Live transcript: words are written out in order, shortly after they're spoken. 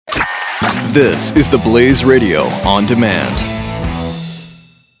This is the Blaze Radio on demand.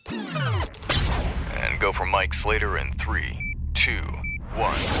 And go for Mike Slater in 3, 2,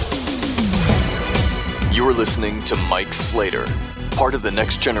 1. You're listening to Mike Slater, part of the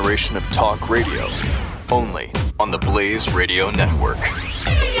next generation of talk radio, only on the Blaze Radio Network.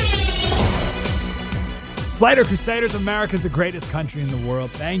 Slater Crusaders, America's the greatest country in the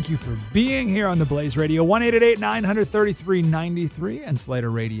world. Thank you for being here on the Blaze Radio. 1-888-933-93 and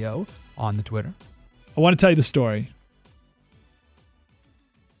Slater Radio on the Twitter. I want to tell you the story.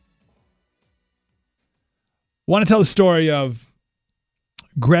 I want to tell the story of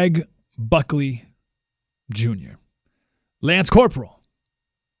Greg Buckley Jr., Lance Corporal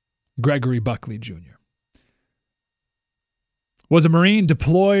Gregory Buckley Jr. was a Marine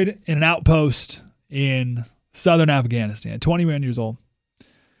deployed in an outpost in southern Afghanistan, 21 years old.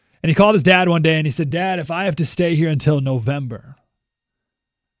 And he called his dad one day and he said, "Dad, if I have to stay here until November,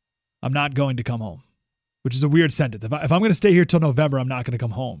 I'm not going to come home." Which is a weird sentence. If I'm going to stay here till November, I'm not going to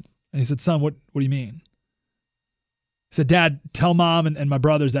come home. And he said, "Son, what do you mean?" He said, "Dad, tell Mom and my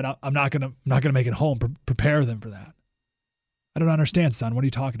brothers that I'm not going to make it home. Prepare them for that." "I don't understand, son. What are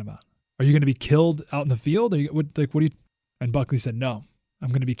you talking about? Are you going to be killed out in the field? What do you?" And Buckley said, "No, I'm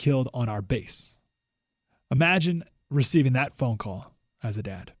going to be killed on our base." Imagine receiving that phone call as a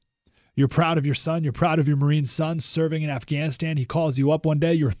dad. You're proud of your son. You're proud of your Marine son serving in Afghanistan. He calls you up one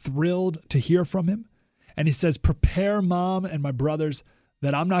day. You're thrilled to hear from him. And he says, "Prepare Mom and my brothers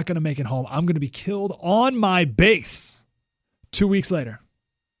that I'm not going to make it home. I'm going to be killed on my base." 2 weeks later,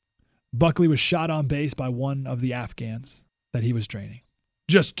 Buckley was shot on base by one of the Afghans that he was training.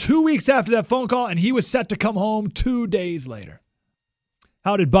 Just 2 weeks after that phone call, and he was set to come home 2 days later.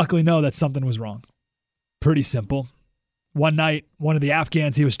 How did Buckley know that something was wrong? Pretty simple. One night, one of the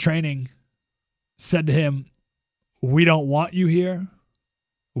Afghans he was training said to him, "We don't want you here.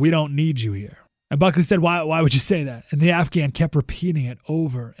 We don't need you here." And Buckley said, why would you say that? And the Afghan kept repeating it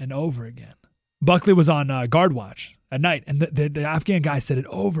over and over again. Buckley was on guard watch at night, and the Afghan guy said it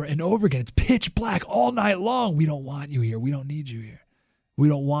over and over again. It's pitch black all night long. "We don't want you here. We don't need you here. We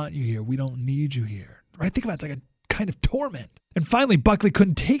don't want you here. We don't need you here." Right? Think about it. It's like a kind of torment. And finally, Buckley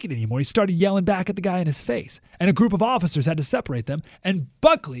couldn't take it anymore. He started yelling back at the guy in his face, and a group of officers had to separate them. And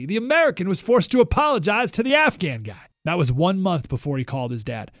Buckley, the American, was forced to apologize to the Afghan guy. That was 1 month before he called his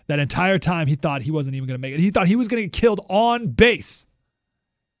dad. That entire time, he thought he wasn't even going to make it. He thought he was going to get killed on base.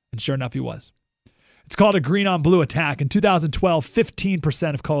 And sure enough, he was. It's called a green on blue attack. In 2012,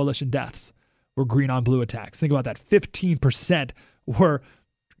 15% of coalition deaths were green on blue attacks. Think about that. 15% were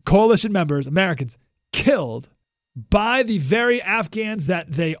coalition members, Americans, killed by the very Afghans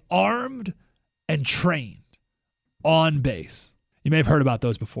that they armed and trained on base. You may have heard about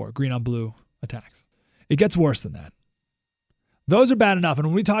those before, green on blue attacks. It gets worse than that. Those are bad enough. And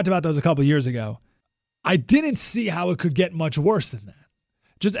when we talked about those a couple of years ago, I didn't see how it could get much worse than that.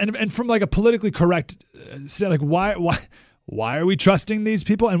 Just and from like a politically correct, like why are we trusting these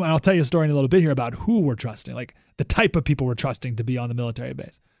people? And I'll tell you a story in a little bit here about who we're trusting, like the type of people we're trusting to be on the military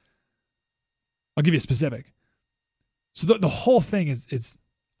base. I'll give you a specific. So the whole thing is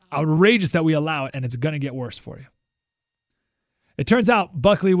outrageous that we allow it, and it's going to get worse for you. It turns out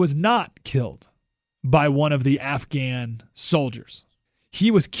Buckley was not killed by one of the Afghan soldiers.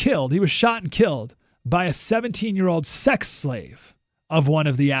 He was shot and killed by a 17-year-old sex slave of one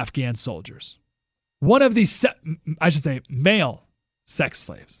of the Afghan soldiers. One of these, male sex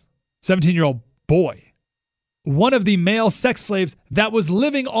slaves, 17-year-old boy. One of the male sex slaves that was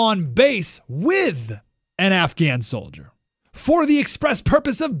living on base with an Afghan soldier for the express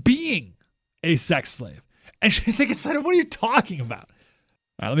purpose of being a sex slave. And you think, what are you talking about?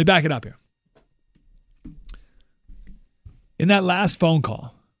 All right, let me back it up here. In that last phone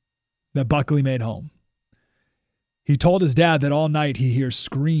call that Buckley made home, he told his dad that all night he hears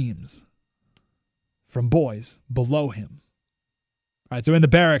screams from boys below him. All right, so in the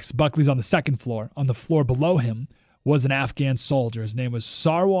barracks, Buckley's on the second floor. On the floor below him was an Afghan soldier. His name was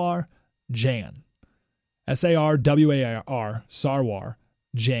Sarwar Jan. Sarwar, Sarwar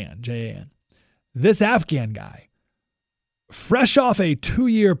Jan, Jan. This Afghan guy, fresh off a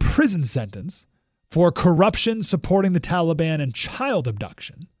 2-year prison sentence for corruption, supporting the Taliban, and child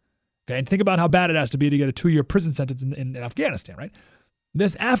abduction. Okay, and think about how bad it has to be to get a 2-year prison sentence in Afghanistan, right?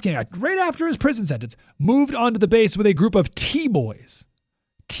 This Afghan guy, right after his prison sentence, moved onto the base with a group of T-boys.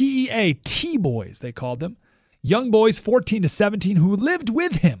 TEA, T-boys, they called them. Young boys, 14 to 17, who lived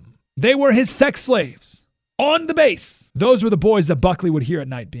with him. They were his sex slaves on the base. Those were the boys that Buckley would hear at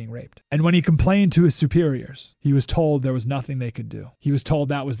night being raped. And when he complained to his superiors, he was told there was nothing they could do. He was told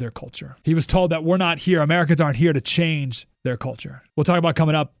that was their culture. He was told that we're not here, Americans aren't here to change their culture. We'll talk about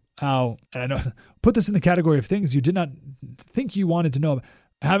coming up how, and I know, put this in the category of things you did not think you wanted to know about.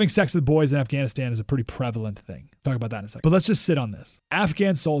 Having sex with boys in Afghanistan is a pretty prevalent thing. Talk about that in a second. But let's just sit on this.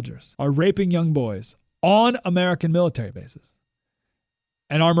 Afghan soldiers are raping young boys on American military bases.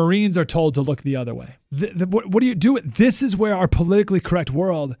 And our Marines are told to look the other way. What do you do? This is where our politically correct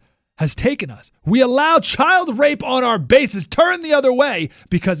world has taken us. We allow child rape on our bases, turn the other way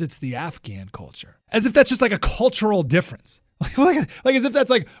because it's the Afghan culture. As if that's just like a cultural difference. Like as if that's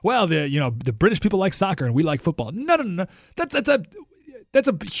like, well, the British people like soccer and we like football. No. That's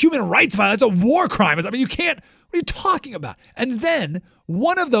a human rights violation. That's a war crime. I mean, you can't, what are you talking about? And then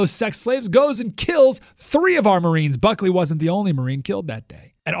one of those sex slaves goes and kills 3 of our Marines. Buckley wasn't the only Marine killed that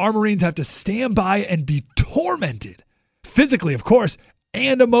day. And our Marines have to stand by and be tormented, physically, of course,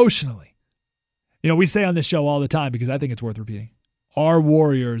 and emotionally. We say on this show all the time, because I think it's worth repeating, our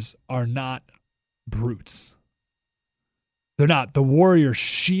warriors are not brutes. They're not. The warrior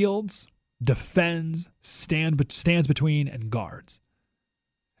shields, defends, stands between, and guards.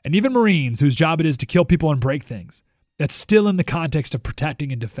 And even Marines, whose job it is to kill people and break things, that's still in the context of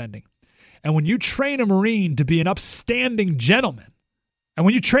protecting and defending. And when you train a Marine to be an upstanding gentleman, and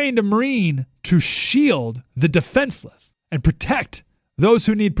when you train a Marine to shield the defenseless and protect those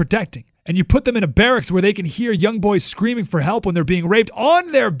who need protecting, and you put them in a barracks where they can hear young boys screaming for help when they're being raped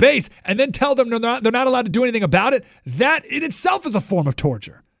on their base, and then tell them they're not allowed to do anything about it, that in itself is a form of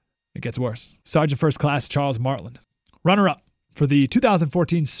torture. It gets worse. Sergeant First Class Charles Martland, runner-up for the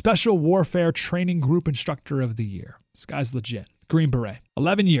 2014 Special Warfare Training Group Instructor of the Year. This guy's legit. Green Beret.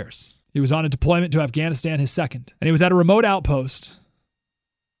 11 years. He was on a deployment to Afghanistan, his second. And he was at a remote outpost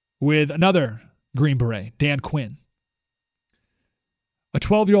with another Green Beret, Dan Quinn. A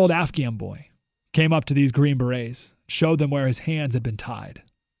 12-year-old Afghan boy came up to these Green Berets, showed them where his hands had been tied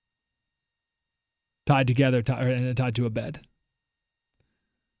together and tied to a bed.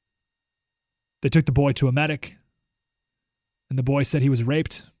 They took the boy to a medic, and the boy said he was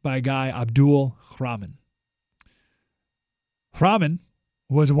raped by a guy, Abdul Rahman. Rahman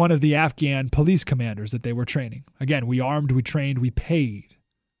was one of the Afghan police commanders that they were training. Again, we armed, we trained, we paid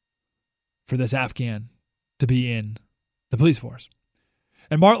for this Afghan to be in the police force.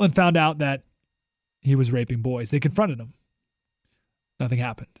 And Martland found out that he was raping boys. They confronted him. Nothing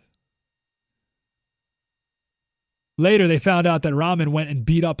happened. Later, they found out that Rahman went and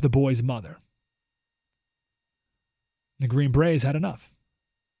beat up the boy's mother. The Green Berets had enough.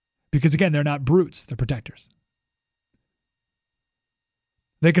 Because again, they're not brutes, they're protectors.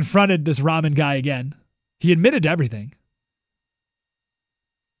 They confronted this Rahman guy again. He admitted to everything,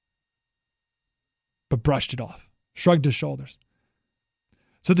 but brushed it off, shrugged his shoulders.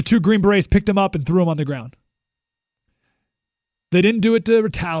 So the 2 Green Berets picked him up and threw him on the ground. They didn't do it to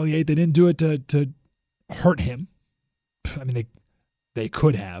retaliate. They didn't do it to hurt him. I mean, they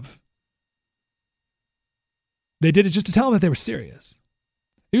could have. They did it just to tell him that they were serious.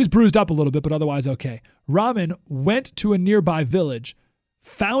 He was bruised up a little bit, but otherwise okay. Rahman went to a nearby village,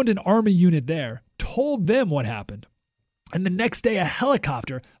 found an army unit there, told them what happened. And the next day, a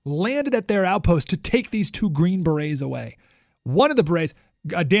helicopter landed at their outpost to take these 2 Green Berets away. One of the Berets,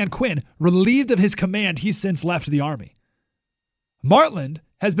 Dan Quinn, relieved of his command, he's since left the army. Martland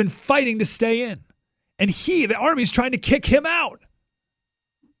has been fighting to stay in. And the army's trying to kick him out.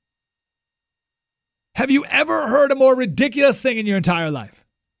 Have you ever heard a more ridiculous thing in your entire life?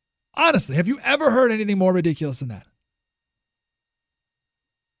 Honestly, have you ever heard anything more ridiculous than that?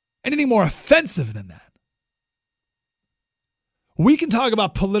 Anything more offensive than that? We can talk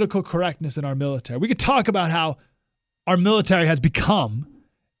about political correctness in our military. We could talk about how our military has become,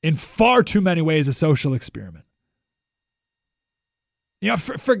 in far too many ways, a social experiment.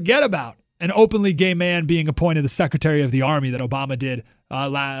 Forget about an openly gay man being appointed the Secretary of the Army that Obama did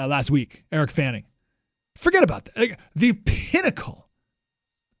last week, Eric Fanning. Forget about that. The pinnacle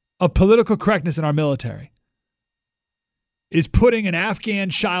of political correctness in our military is putting an Afghan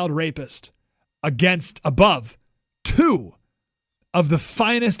child rapist above 2 of the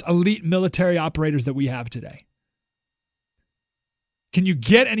finest elite military operators that we have today. Can you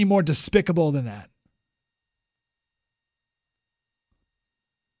get any more despicable than that?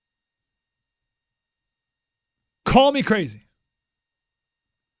 Call me crazy.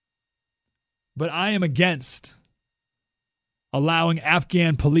 But I am against allowing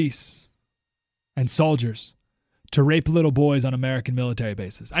Afghan police and soldiers to rape little boys on American military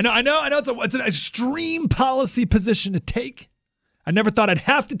bases. I know it's an extreme policy position to take. I never thought I'd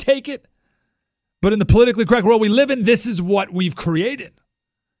have to take it. But in the politically correct world we live in, this is what we've created.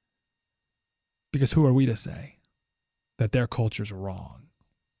 Because who are we to say that their culture's wrong?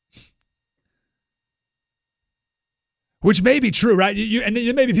 Which may be true, right? And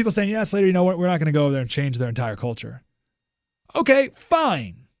there may be people saying, yeah, Slater, we're not going to go over there and change their entire culture. Okay,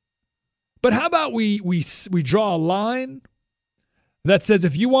 fine. But how about we draw a line that says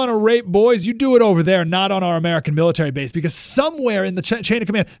if you want to rape boys, you do it over there, not on our American military base, because somewhere in the chain of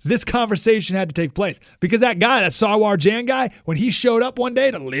command, this conversation had to take place. Because that guy, that Sarwar Jan guy, when he showed up one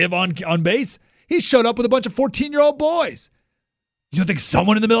day to live on base, he showed up with a bunch of 14-year-old boys. You don't think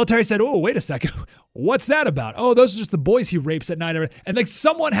someone in the military said, oh, wait a second, what's that about? Oh, those are just the boys he rapes at night. And like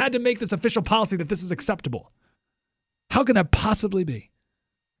someone had to make this official policy that this is acceptable. How can that possibly be?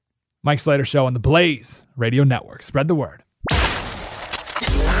 Mike Slater Show on the Blaze Radio Network. Spread the word.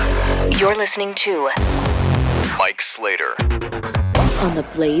 You're listening to Mike Slater on the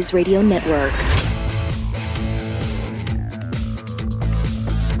Blaze Radio Network.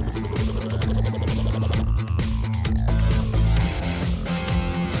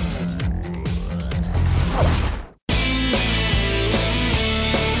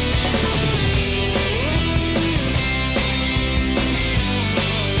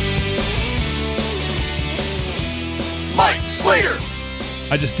 Mike Slater.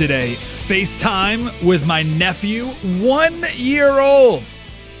 I just did a FaceTime with my nephew, 1 year old.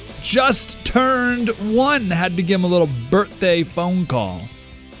 Just turned 1. Had to give him a little birthday phone call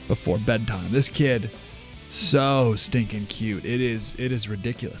before bedtime. This kid, so stinking cute. It is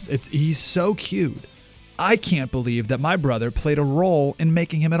ridiculous. He's so cute. I can't believe that my brother played a role in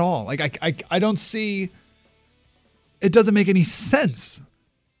making him at all. Like I don't see. It doesn't make any sense.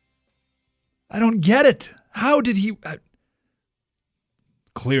 I don't get it. How did he?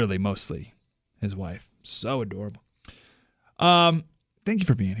 Clearly, mostly his wife. So adorable. Thank you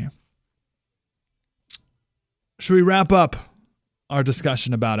for being here. Should we wrap up our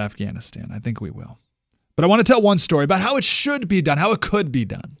discussion about Afghanistan? I think we will. But I want to tell one story about how it should be done, how it could be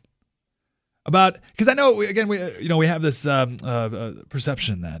done. Because I know, we have this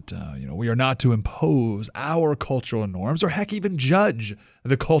perception that, we are not to impose our cultural norms or heck, even judge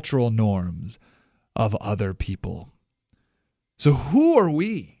the cultural norms of other people. So who are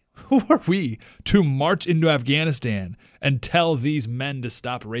we? Who are we to march into Afghanistan and tell these men to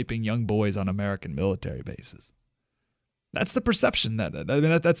stop raping young boys on American military bases? That's the perception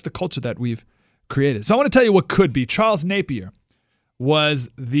that's the culture that we've created. So I want to tell you what could be. Charles Napier was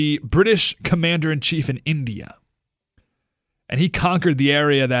the British commander-in-chief in India. And he conquered the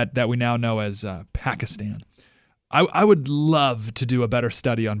area that we now know as Pakistan. I would love to do a better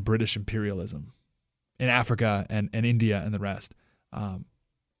study on British imperialism in Africa and India and the rest. I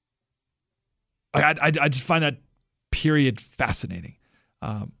just find that period fascinating.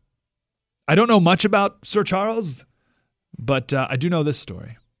 I don't know much about Sir Charles, but I do know this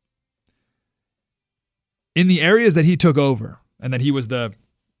story. In the areas that he took over and that he was the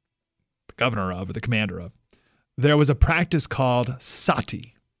governor of or the commander of, there was a practice called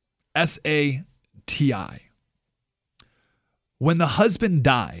sati, S-A-T-I. When the husband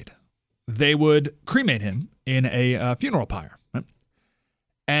died, they would cremate him in a funeral pyre. Right?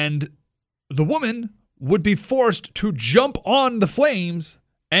 And the woman would be forced to jump on the flames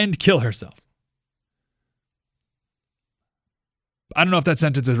and kill herself. I don't know if that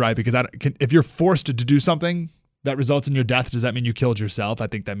sentence is right, because if you're forced to do something that results in your death, does that mean you killed yourself? I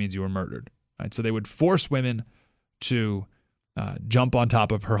think that means you were murdered. Right? So they would force women to jump on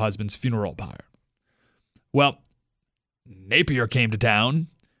top of her husband's funeral pyre. Well, Napier came to town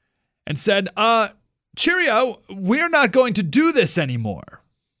and said, cheerio, we're not going to do this anymore.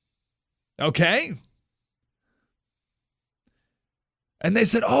 Okay? And they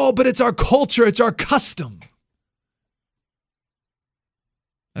said, oh, but it's our culture, it's our custom.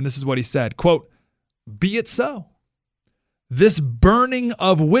 And this is what he said, quote, be it so. This burning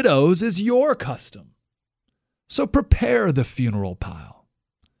of widows is your custom. So prepare the funeral pile.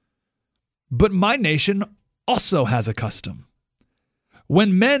 But my nation also has a custom.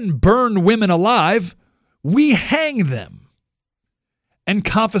 When men burn women alive, we hang them and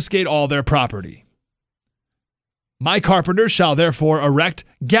confiscate all their property. My carpenters shall therefore erect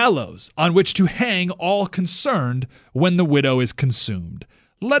gallows on which to hang all concerned when the widow is consumed.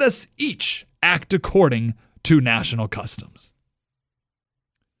 Let us each act according to national customs.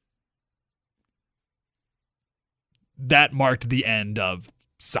 That marked the end of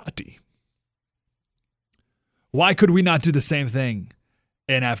sati. Why could we not do the same thing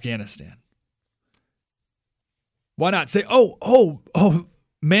in Afghanistan? Why not say, oh,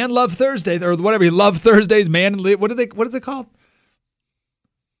 Man Love Thursday, or whatever, Love Thursdays, what is it called?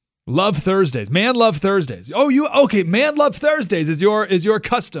 Love Thursdays, Man Love Thursdays. Okay, Man Love Thursdays is your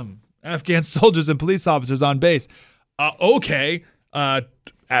custom. Afghan soldiers and police officers on base. Okay,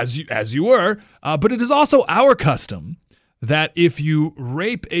 as you were, but it is also our custom that if you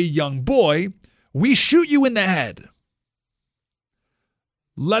rape a young boy, we shoot you in the head.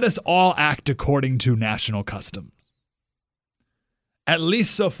 Let us all act according to national customs. At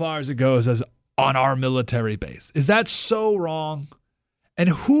least so far as it goes as on our military base. Is that so wrong? And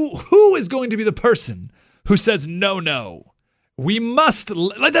who is going to be the person who says, no, we must,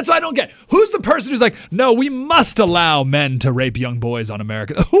 like, that's what I don't get. Who's the person who's like, no, we must allow men to rape young boys on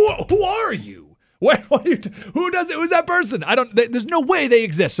America? Who are you? What are you who does it? Who's that person? There's no way they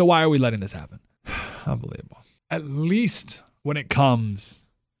exist. So why are we letting this happen? Unbelievable. At least when it comes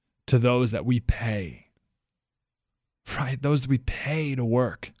to those that we pay, right? Those that we pay to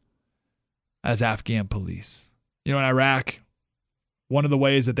work as Afghan police. You know, in Iraq, one of the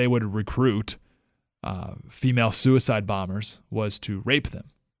ways that they would recruit female suicide bombers was to rape them.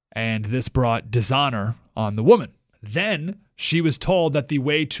 And this brought dishonor on the woman. Then she was told that the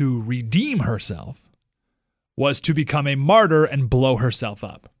way to redeem herself was to become a martyr and blow herself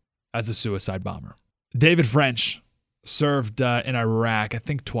up as a suicide bomber. David French served in Iraq, I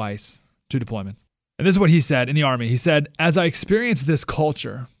think twice, 2 deployments. And this is what he said in the Army. He said, as I experienced this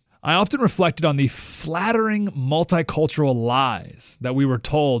culture, I often reflected on the flattering multicultural lies that we were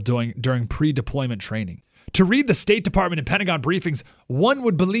told during pre-deployment training. To read the State Department and Pentagon briefings, one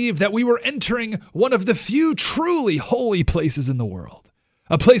would believe that we were entering one of the few truly holy places in the world,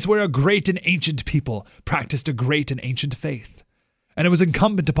 a place where a great and ancient people practiced a great and ancient faith. And it was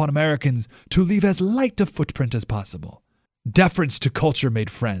incumbent upon Americans to leave as light a footprint as possible. Deference to culture made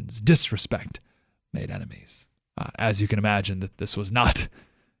friends, disrespect made enemies. As you can imagine, that this was not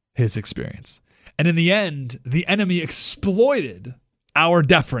his experience. And in the end, the enemy exploited our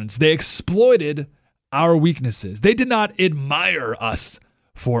deference. They exploited our weaknesses. They did not admire us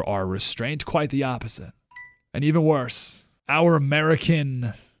for our restraint, quite the opposite. And even worse, our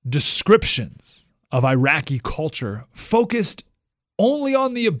American descriptions of Iraqi culture focused only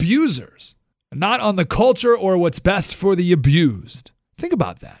on the abusers, not on the culture or what's best for the abused. Think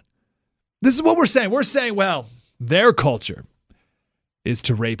about that. This is what we're saying. We're saying, well, their culture is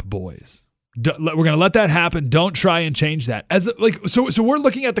to rape boys. We're going to let that happen. Don't try and change that. So we're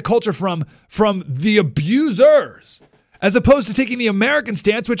looking at the culture from the abusers, as opposed to taking the American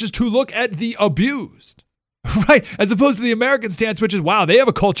stance, which is to look at the abused, right? As opposed to the American stance, which is, wow, they have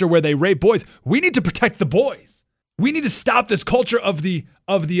a culture where they rape boys. We need to protect the boys. We need to stop this culture of the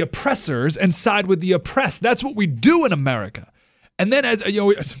oppressors and side with the oppressed. That's what we do in America. And then, as you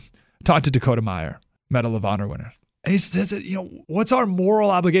know, talked to Dakota Meyer, Medal of Honor winner. And he says that, what's our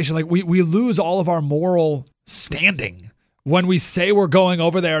moral obligation? Like we lose all of our moral standing when we say we're going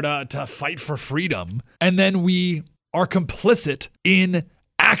over there to fight for freedom, and then we are complicit in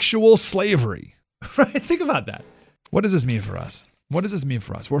actual slavery. Right? Think about that. What does this mean for us? What does this mean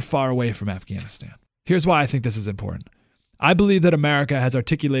for us? We're far away from Afghanistan. Here's why I think this is important. I believe that America has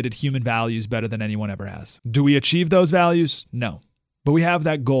articulated human values better than anyone ever has. Do we achieve those values? No. But we have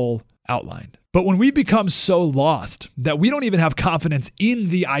that goal outlined. But when we become so lost that we don't even have confidence in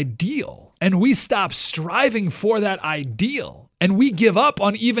the ideal, and we stop striving for that ideal, and we give up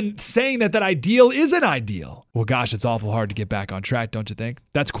on even saying that ideal is an ideal, well, gosh, it's awful hard to get back on track, don't you think?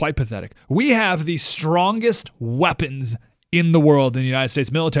 That's quite pathetic. We have the strongest weapons in the world in the United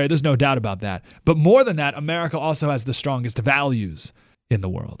States military. There's no doubt about that. But more than that, America also has the strongest values in the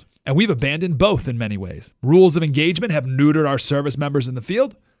world. And we've abandoned both in many ways. Rules of engagement have neutered our service members in the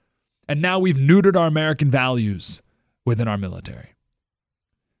field. And now we've neutered our American values within our military.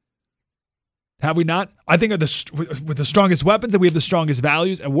 Have we not? I think with the strongest weapons, and we have the strongest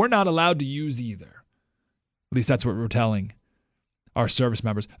values, and we're not allowed to use either. At least that's what we're telling our service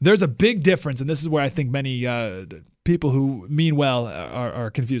members. There's a big difference, and this is where I think many people who mean well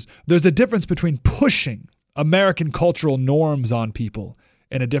are confused. There's a difference between pushing American cultural norms on people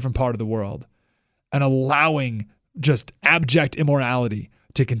in a different part of the world and allowing just abject immorality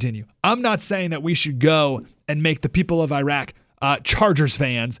to continue. I'm not saying that we should go and make the people of Iraq Chargers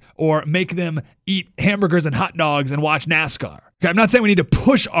fans or make them eat hamburgers and hot dogs and watch NASCAR. Okay, I'm not saying we need to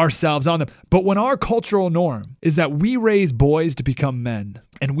push ourselves on them, but when our cultural norm is that we raise boys to become men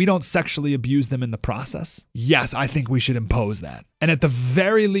and we don't sexually abuse them in the process, yes, I think we should impose that. And at the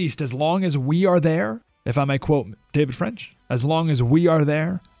very least, as long as we are there, if I may quote David French, as long as we are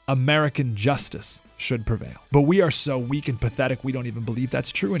there, American justice should prevail. But we are so weak and pathetic, we don't even believe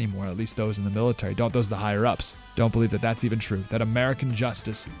that's true anymore, at least those in the military. Those the higher ups don't believe that that's even true, that American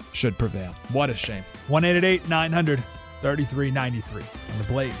justice should prevail. What a shame. 1-888-900-3393 on the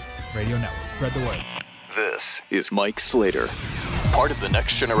Blaze Radio Network. Spread the word. This is Mike Slater, part of the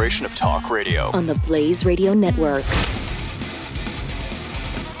next generation of talk radio. On the Blaze Radio Network.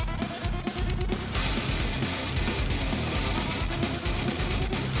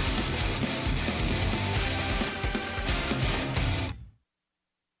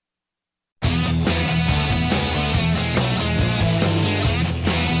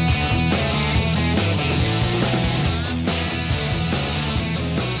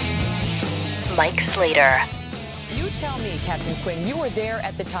 Mike Slater. You tell me, Captain Quinn, you were there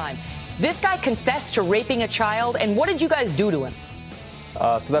at the time. This guy confessed to raping a child, and what did you guys do to him?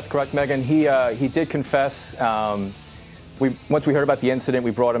 So that's correct, Megan. He did confess. Once we heard about the incident,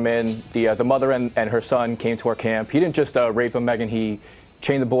 we brought him in. The mother and her son came to our camp. He didn't just rape him, Megan. He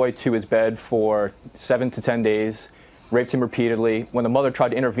chained the boy to his bed for 7 to 10 days, raped him repeatedly. When the mother tried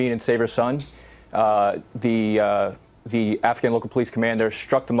to intervene and save her son, the Afghan local police commander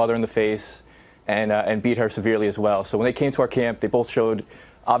struck the mother in the face and beat her severely as well. So when they came to our camp, they both showed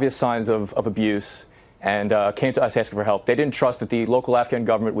obvious signs of abuse and came to us asking for help. They didn't trust that the local Afghan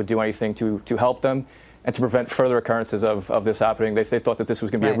government would do anything to help them and to prevent further occurrences of this happening. They thought that this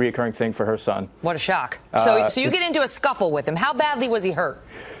was going to be a reoccurring thing for her son. What a shock. So you get into a scuffle with him. How badly was he hurt?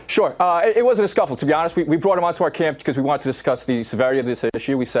 Sure. It wasn't a scuffle, to be honest. We brought him onto our camp because we wanted to discuss the severity of this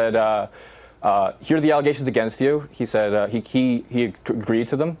issue. We said, here are the allegations against you. He said he agreed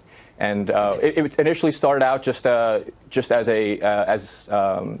to them. And it initially started out just as an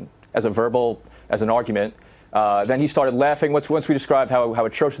argument. Then he started laughing. Once we described how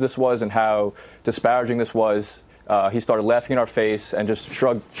atrocious this was and how disparaging this was, he started laughing in our face and just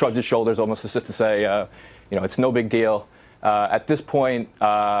shrugged his shoulders almost as if to say, it's no big deal. At this point,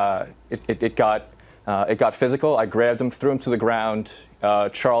 it got physical. I grabbed him, threw him to the ground.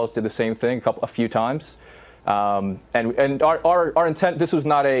 Charles did the same thing a few times. And our intent, this was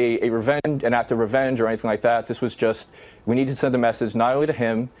not an act of revenge or anything like that. This was just, we needed to send a message not only to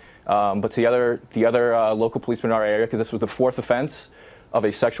him, but to the other local policemen in our area, because this was the 4th offense of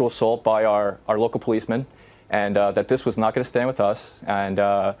a sexual assault by our local policeman, and that this was not going to stand with us. And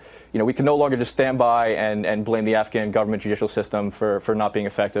we can no longer just stand by and blame the Afghan government judicial system for not being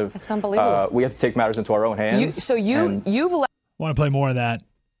effective. That's unbelievable. We have to take matters into our own hands. You've let. I want to play more of that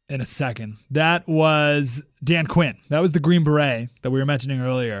in a second. That was Dan Quinn. That was the Green Beret that we were mentioning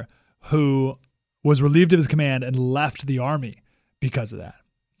earlier, who was relieved of his command and left the Army because of that.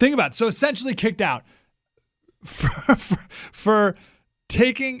 Think about it. So essentially kicked out for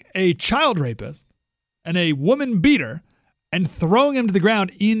taking a child rapist and a woman beater and throwing him to the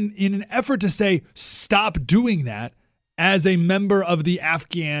ground in an effort to say, stop doing that as a member of the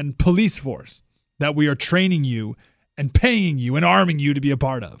Afghan police force that we are training you and paying you and arming you to be a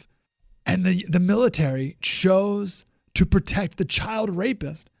part of. And the military chose to protect the child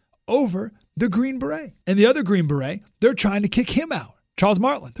rapist over the Green Beret. And the other Green Beret, they're trying to kick him out. Charles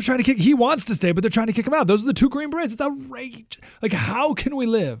Martland. They're trying to he wants to stay, but they're trying to kick him out. Those are the 2 Green Berets. It's outrageous. Like, how can we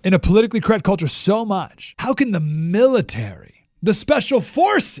live in a politically correct culture so much? How can the military, the special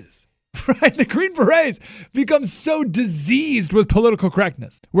forces, right, the Green Berets become so diseased with political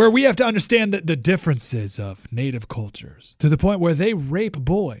correctness, where we have to understand that the differences of native cultures to the point where they rape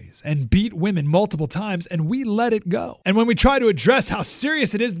boys and beat women multiple times and we let it go. And when we try to address how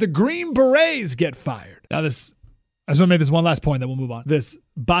serious it is, the Green Berets get fired. Now I just want to make this one last point, then we'll move on. This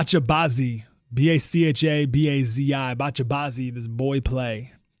Bachabazi, Bachabazi, Bachabazi, this boy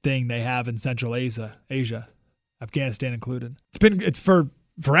play thing they have in Central Asia, Afghanistan included. It's for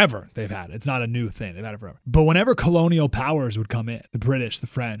forever they've had it. It's not a new thing. They've had it forever. But whenever colonial powers would come in, the British, the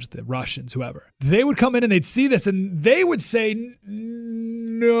French, the Russians, whoever, they would come in and they'd see this and they would say,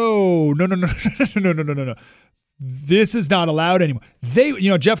 no. This is not allowed anymore.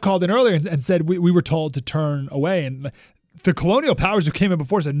 Jeff called in earlier and said we were told to turn away. And the colonial powers who came in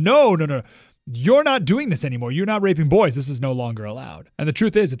before said, no. You're not doing this anymore. You're not raping boys. This is no longer allowed. And the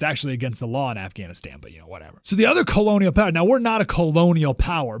truth is, it's actually against the law in Afghanistan, but whatever. So the other colonial power, now we're not a colonial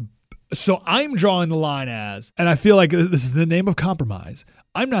power. So I'm drawing the line as, and I feel like this is the name of compromise.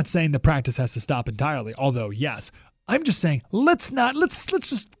 I'm not saying the practice has to stop entirely, although yes, I'm just saying let's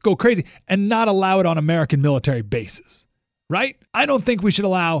just go crazy and not allow it on American military bases, right? I don't think we should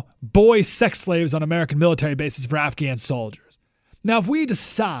allow boy sex slaves on American military bases for Afghan soldiers. Now, if we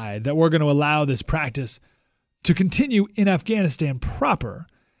decide that we're going to allow this practice to continue in Afghanistan proper,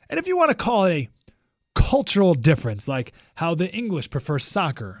 and if you want to call it a cultural difference, like how the English prefer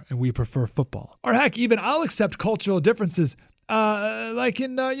soccer and we prefer football, or heck, even I'll accept cultural differences like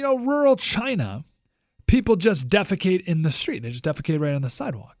in rural China. People just defecate in the street. They just defecate right on the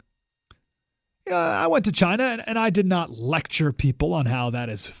sidewalk. I went to China and I did not lecture people on how that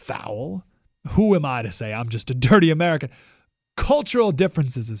is foul. Who am I to say I'm just a dirty American? Cultural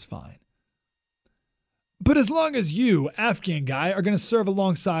differences is fine. But as long as you, Afghan guy, are going to serve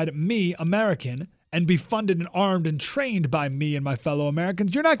alongside me, American, and be funded and armed and trained by me and my fellow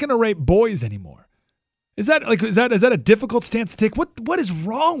Americans, you're not going to rape boys anymore. Is that a difficult stance to take? What is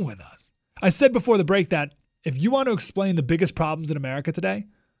wrong with us? I said before the break that if you want to explain the biggest problems in America today,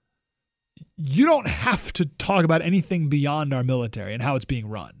 you don't have to talk about anything beyond our military and how it's being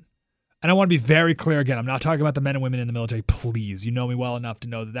run. And I want to be very clear again. I'm not talking about the men and women in the military. Please, you know me well enough to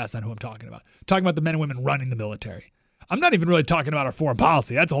know that that's not who I'm talking about. I'm talking about the men and women running the military. I'm not even really talking about our foreign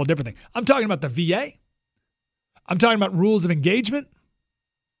policy. That's a whole different thing. I'm talking about the VA. I'm talking about rules of engagement.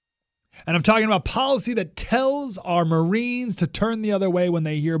 And I'm talking about policy that tells our Marines to turn the other way when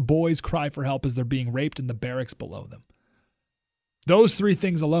they hear boys cry for help as they're being raped in the barracks below them. Those three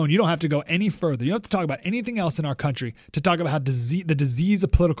things alone, you don't have to go any further. You don't have to talk about anything else in our country to talk about how the disease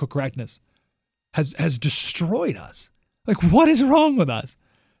of political correctness has destroyed us. Like, what is wrong with us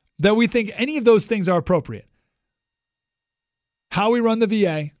that we think any of those things are appropriate? How we run the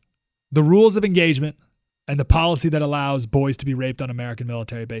VA, the rules of engagement, and the policy that allows boys to be raped on American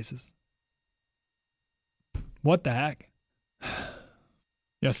military bases. What the heck?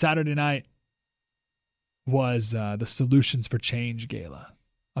 Saturday night was the Solutions for Change Gala.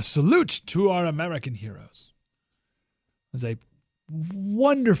 A salute to our American heroes. It was a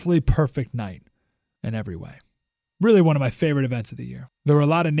wonderfully perfect night in every way. Really one of my favorite events of the year. There were a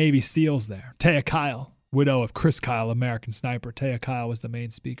lot of Navy SEALs there. Taya Kyle, widow of Chris Kyle, American sniper. Taya Kyle was the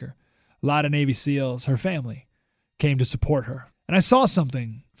main speaker. A lot of Navy SEALs, her family, came to support her. And I saw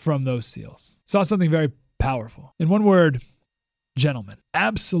something from those SEALs. Saw something very powerful. In one word, gentlemen.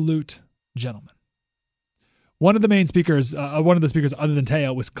 Absolute gentlemen. One of the speakers other than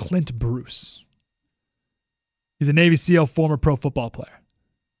Taya was Clint Bruce. He's a Navy SEAL, former pro football player.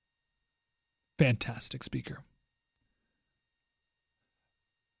 Fantastic speaker.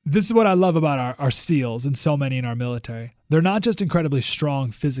 This is what I love about our SEALs and so many in our military. They're not just incredibly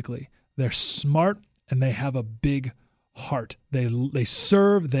strong physically. They're smart and they have a big heart. They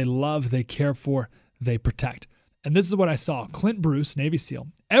serve, they love, they care for, they protect. And this is what I saw. Clint Bruce, Navy SEAL,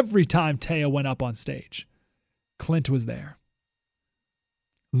 every time Taya went up on stage, Clint was there,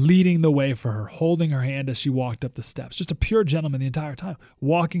 leading the way for her, holding her hand as she walked up the steps. Just a pure gentleman the entire time,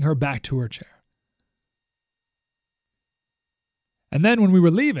 walking her back to her chair. And then when we were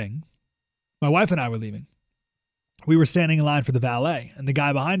leaving, my wife and I were leaving, we were standing in line for the valet, and the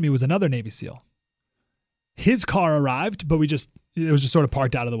guy behind me was another Navy SEAL. His car arrived, but it was just sort of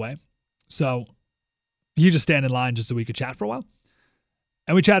parked out of the way. So he just stand in line just so we could chat for a while.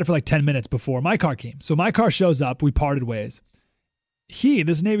 And we chatted for like 10 minutes before my car came. So my car shows up. We parted ways.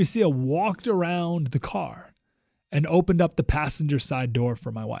 This Navy SEAL, walked around the car and opened up the passenger side door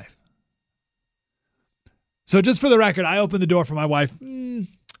for my wife. So just for the record, I opened the door for my wife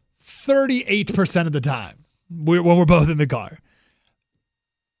 38% of the time when we're both in the car.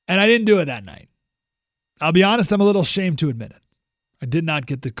 And I didn't do it that night. I'll be honest, I'm a little ashamed to admit it. I did not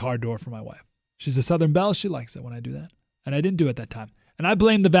get the car door for my wife. She's a Southern belle. She likes it when I do that. And I didn't do it that time. And I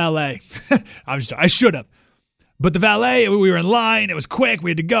blame the valet. I should have. But the valet, we were in line. It was quick. We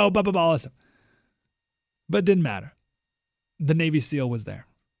had to go, blah, blah, blah, all this stuff. But it didn't matter. The Navy SEAL was there.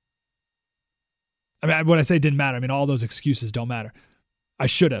 I mean, when I say didn't matter, I mean, all those excuses don't matter. I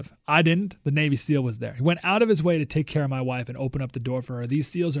should have. I didn't. The Navy SEAL was there. He went out of his way to take care of my wife and open up the door for her. These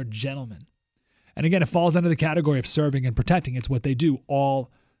SEALs are gentlemen. And again, it falls under the category of serving and protecting. It's what they do all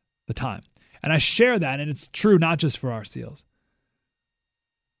the time. And I share that, and it's true not just for our SEALs.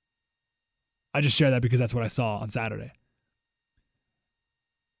 I just share that because that's what I saw on Saturday.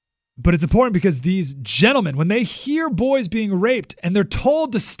 But it's important because these gentlemen, when they hear boys being raped and they're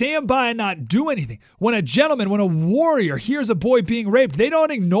told to stand by and not do anything, when a warrior hears a boy being raped, they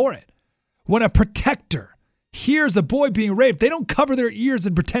don't ignore it. When a protector hears a boy being raped, they don't cover their ears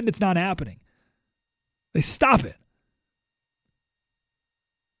and pretend it's not happening. They stop it.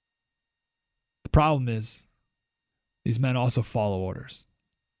 The problem is these men also follow orders.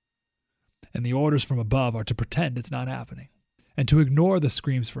 And the orders from above are to pretend it's not happening and to ignore the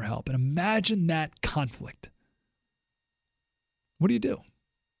screams for help. And imagine that conflict. What do you do?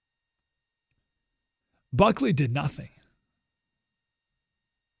 Buckley did nothing.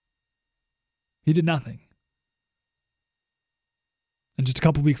 He did nothing. And just a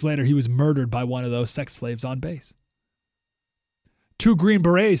couple weeks later, he was murdered by one of those sex slaves on base. 2 Green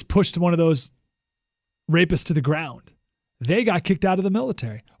Berets pushed one of those rapists to the ground. They got kicked out of the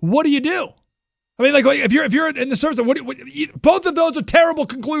military. What do you do? I mean, like, if you're in the service, both of those are terrible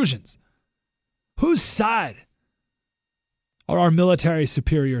conclusions. Whose side are our military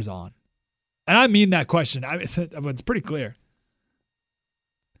superiors on? And I mean that question. It's pretty clear.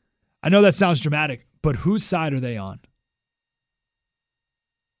 I know that sounds dramatic, but whose side are they on?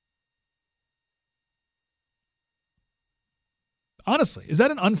 Honestly, is that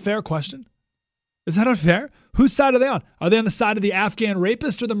an unfair question? Is that unfair? Whose side are they on? Are they on the side of the Afghan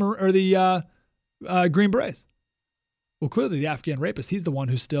rapist or the Green Berets? Well, clearly the Afghan rapist, he's the one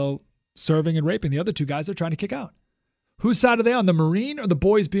who's still serving and raping. The other 2 guys are trying to kick out. Whose side are they on, the Marine or the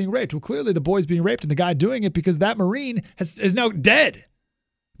boys being raped? Well, clearly the boys being raped and the guy doing it, because that Marine is now dead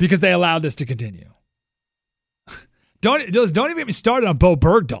because they allowed this to continue. Don't even get me started on Bo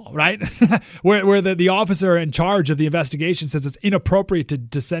Bergdahl, right? where the officer in charge of the investigation says it's inappropriate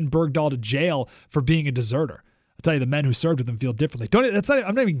to send Bergdahl to jail for being a deserter. I'll tell you, the men who served with him feel differently.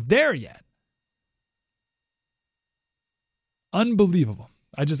 I'm not even there yet. Unbelievable.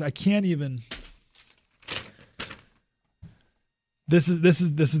 I can't even. This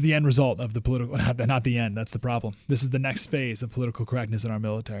is the end result of the political, not the end. That's the problem. This is the next phase of political correctness in our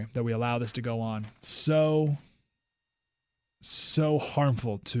military, that we allow this to go on. So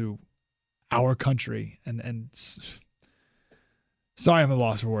harmful to our country, and sorry, I'm at a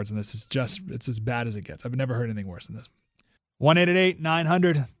loss for words, and it's as bad as it gets. I've never heard anything worse than this.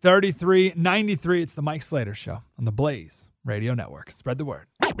 1-888-900-3393. It's the Mike Slater Show on the Blaze Radio Network. Spread the word.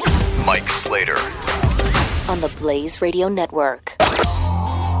 Mike Slater on the Blaze Radio Network.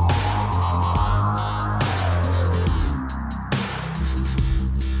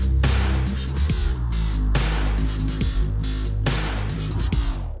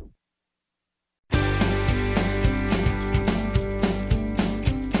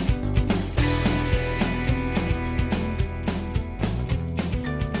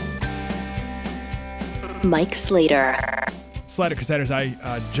 Mike Slater. Slater Crusaders,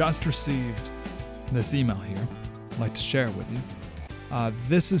 I just received this email here. I'd like to share it with you.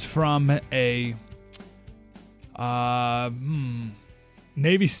 This is from a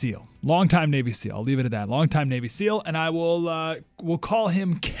Navy SEAL, longtime Navy SEAL. I'll leave it at that. Longtime Navy SEAL, and I will call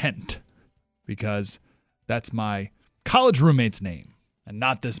him Kent, because that's my college roommate's name and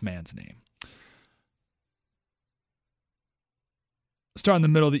not this man's name. Start in the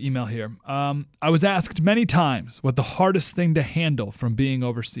middle of the email here. I was asked many times what the hardest thing to handle from being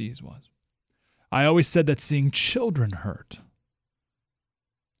overseas was. I always said that seeing children hurt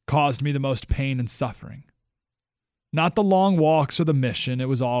caused me the most pain and suffering. Not the long walks or the mission. It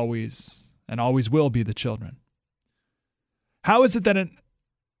was always and always will be the children. How is it that an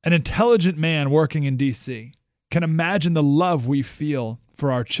intelligent man working in D.C. can imagine the love we feel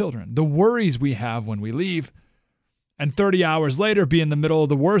for our children, the worries we have when we leave, and 30 hours later be in the middle of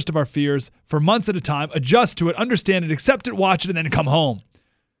the worst of our fears for months at a time, adjust to it, understand it, accept it, watch it, and then come home?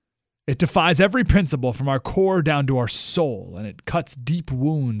 It defies every principle from our core down to our soul, and it cuts deep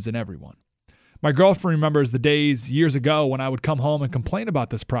wounds in everyone. My girlfriend remembers the days years ago when I would come home and complain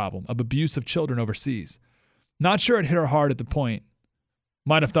about this problem of abuse of children overseas. Not sure it hit her hard at the point.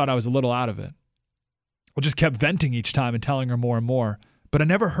 Might have thought I was a little out of it. I just kept venting each time and telling her more and more, but I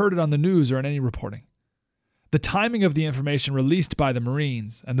never heard it on the news or in any reporting. The timing of the information released by the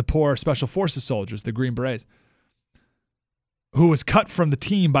Marines and the poor Special Forces soldiers, the Green Berets, who was cut from the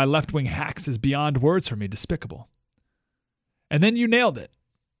team by left-wing hacks, is beyond words for me, despicable. And then you nailed it.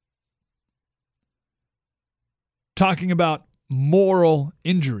 Talking about moral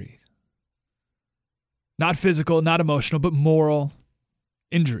injuries. Not physical, not emotional, but moral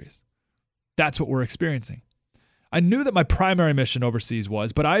injuries. That's what we're experiencing. I knew that my primary mission overseas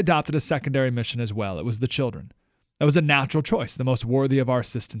was, but I adopted a secondary mission as well. It was the children. That was a natural choice, the most worthy of our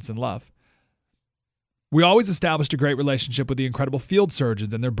assistance and love. We always established a great relationship with the incredible field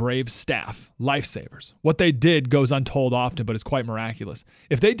surgeons and their brave staff, lifesavers. What they did goes untold often, but is quite miraculous.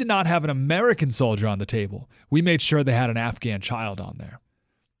 If they did not have an American soldier on the table, we made sure they had an Afghan child on there.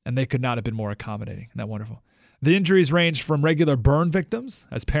 And they could not have been more accommodating. Isn't that wonderful? The injuries ranged from regular burn victims,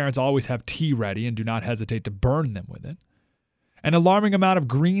 as parents always have tea ready and do not hesitate to burn them with it, an alarming amount of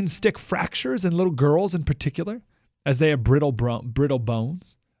green stick fractures in little girls in particular, as they have brittle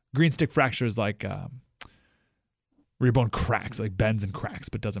bones. Green stick fractures like where your bone cracks, like bends and cracks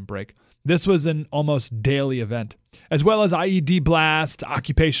but doesn't break. This was an almost daily event, as well as IED blast,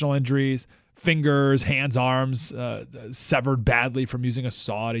 occupational injuries, fingers, hands, arms severed badly from using a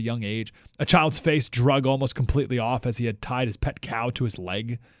saw at a young age. A child's face drug almost completely off as he had tied his pet cow to his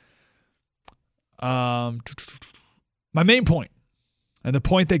leg. My main point, and the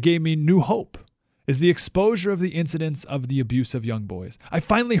point that gave me new hope, is the exposure of the incidents of the abuse of young boys. I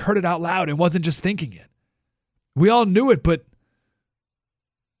finally heard it out loud and wasn't just thinking it. We all knew it, but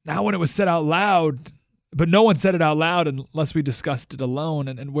now when it was said out loud, but no one said it out loud unless we discussed it alone,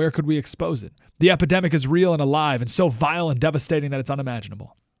 and where could we expose it? The epidemic is real and alive and so vile and devastating that it's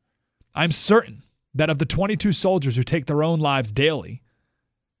unimaginable. I'm certain that of the 22 soldiers who take their own lives daily,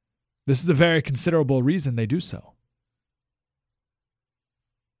 this is a very considerable reason they do so.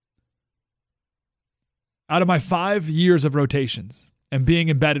 Out of my 5 years of rotations and being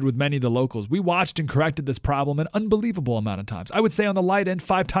embedded with many of the locals, we watched and corrected this problem an unbelievable amount of times. I would say on the light end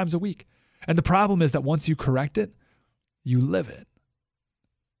 5 times a week. And the problem is that once you correct it, You live it.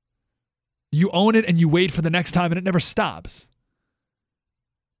 You own it and you wait for the next time and it never stops.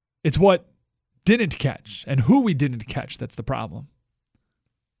 It's what didn't catch and who we didn't catch that's the problem.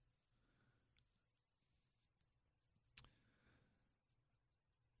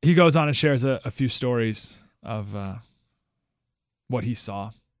 He goes on and shares a few stories of what he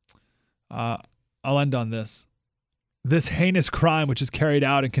saw. I'll end on this. This heinous crime, which is carried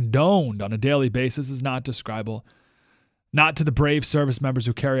out and condoned on a daily basis, is not describable. Not to the brave service members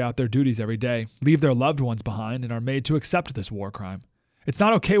who carry out their duties every day, leave their loved ones behind, and are made to accept this war crime. It's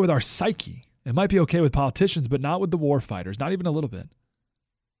not okay with our psyche. It might be okay with politicians, but not with the war fighters, not even a little bit.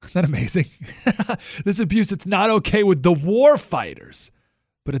 Isn't that amazing? This abuse, it's not okay with the war fighters,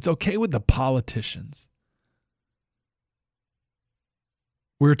 but it's okay with the politicians.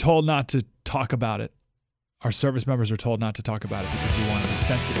 We're told not to talk about it. Our service members are told not to talk about it because we want to be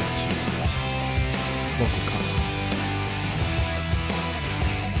sensitive to local customs.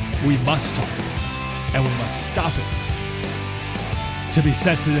 We must talk about it, and we must stop it to be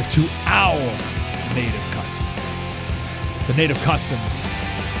sensitive to our native customs, the native customs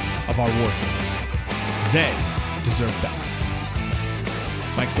of our warriors. They deserve better.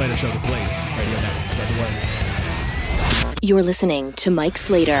 Mike Slater Show, The Blaze Radio Network. Spread the word. You're listening to Mike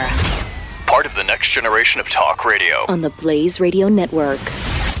Slater Part of the next generation of talk radio. on the Blaze Radio Network.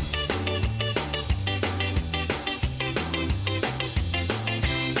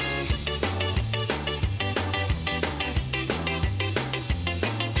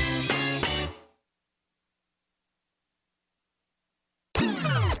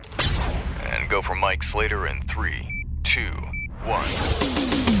 And go for Mike Slater in 3, 2, 1.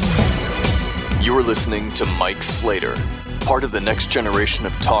 You are listening to Mike Slater, part of the next generation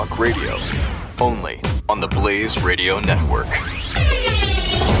of talk radio, only on the Blaze Radio Network.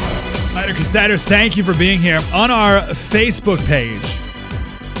 Slater Cassetters, thank you for being here. On our Facebook page,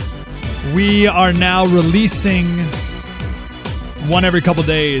 we are now releasing one every couple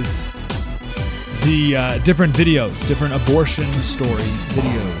days the different videos, different abortion story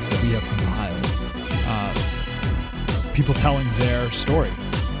videos that we have compiled. People telling their story.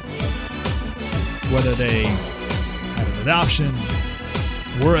 Whether they had an adoption,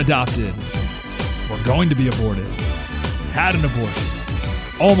 were adopted, were going to be aborted, had an abortion,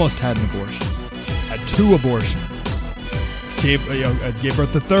 almost had an abortion, had 2 abortions, gave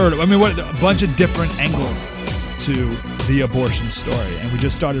birth to 3rd. I mean, what a bunch of different angles to the abortion story. And we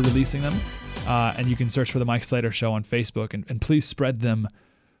just started releasing them. And you can search for the Mike Slater Show on Facebook, and please spread them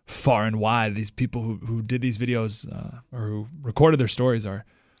far and wide. These people who did these videos or who recorded their stories are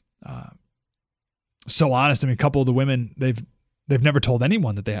so honest. I mean, a couple of the women, they've never told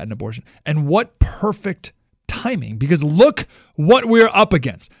anyone that they had an abortion. And what perfect timing, because look what we're up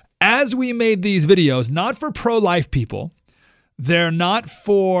against. As we made these videos, not for pro-life people, they're not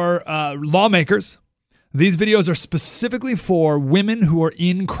for lawmakers. These videos are specifically for women who are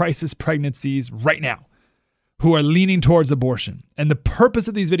in crisis pregnancies right now, who are leaning towards abortion. And the purpose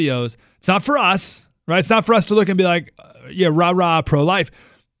of these videos, it's not for us, right? It's not for us to look and be like, yeah, rah, rah, pro-life.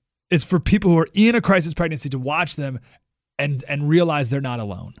 It's for people who are in a crisis pregnancy to watch them and realize they're not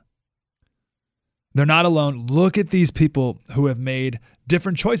alone. They're not alone. Look at these people who have made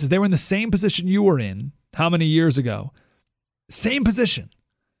different choices. They were in the same position you were in how many years ago? Same position.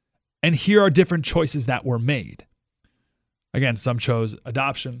 And here are different choices that were made. Again, some chose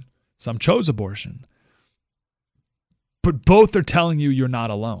adoption, some chose abortion. But both are telling you you're not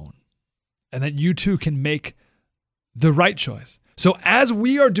alone and that you too can make the right choice. So as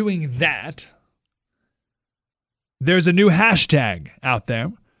we are doing that, there's a new hashtag out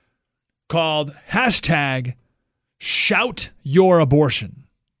there called #ShoutYourAbortion.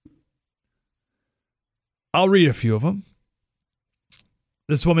 I'll read a few of them.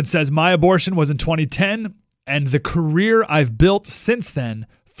 This woman says, my abortion was in 2010, and the career I've built since then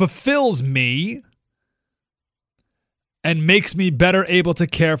fulfills me and makes me better able to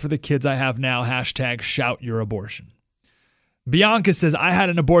care for the kids I have now. #ShoutYourAbortion. Bianca says, I had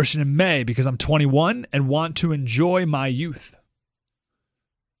an abortion in May because I'm 21 and want to enjoy my youth.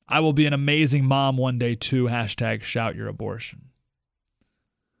 I will be an amazing mom one day too. #ShoutYourAbortion.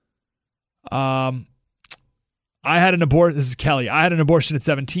 I had an abortion. This is Kelly. I had an abortion at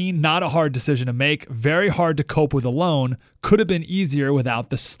 17. Not a hard decision to make. Very hard to cope with alone. Could have been easier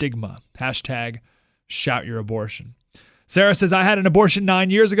without the stigma. #ShoutYourAbortion. Sarah says, I had an abortion 9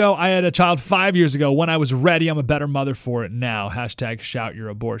 years ago. I had a child 5 years ago. When I was ready, I'm a better mother for it now.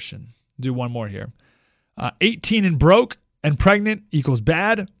 #ShoutYourAbortion. Do one more here. 18 and broke and pregnant equals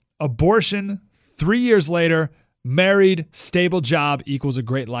bad. Abortion 3 years later, married, stable job equals a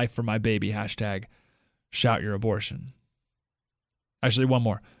great life for my baby. #ShoutYourAbortion. Actually, one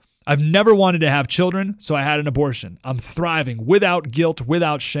more. I've never wanted to have children, so I had an abortion. I'm thriving without guilt,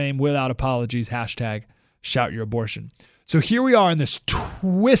 without shame, without apologies. Hashtag shout your abortion. So here we are in this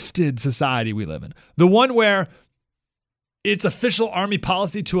twisted society we live in. The one where it's official army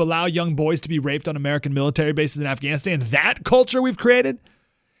policy to allow young boys to be raped on American military bases in Afghanistan. That culture we've created.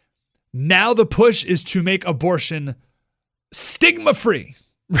 Now the push is to make abortion stigma-free.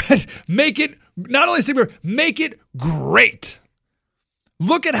 Right? Make it, not only stigma-free, make it great.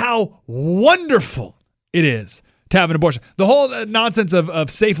 Look at how wonderful it is to have an abortion. The whole nonsense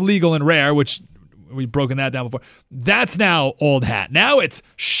of safe, legal, and rare, which we've broken that down before, that's now old hat. Now it's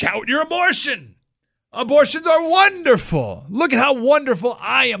shout your abortion. Abortions are wonderful. Look at how wonderful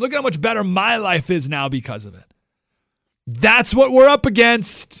I am. Look at how much better my life is now because of it. That's what we're up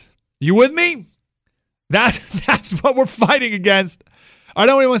against. You with me? That's what we're fighting against. I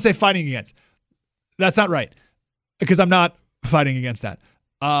don't even want to say fighting against. That's not right, because I'm not fighting against that.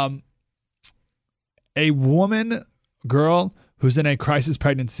 A woman, girl who's in a crisis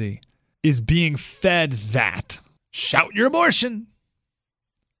pregnancy is being fed that. Shout your abortion.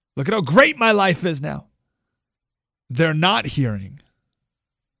 Look at how great my life is now. They're not hearing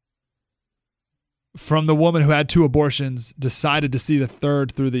from the woman who had 2 abortions, decided to see the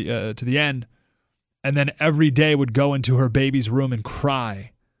third through to the end, and then every day would go into her baby's room and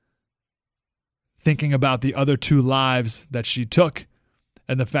cry, thinking about the other 2 lives that she took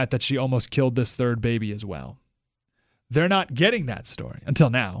and the fact that she almost killed this third baby as well. They're not getting that story until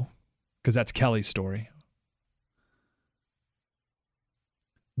now, because that's Kelly's story.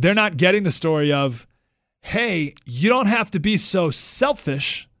 They're not getting the story of, hey, you don't have to be so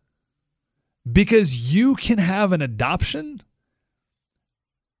selfish because you can have an adoption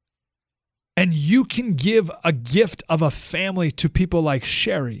and you can give a gift of a family to people like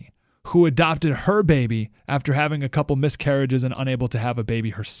Sherry, who adopted her baby after having a couple miscarriages and unable to have a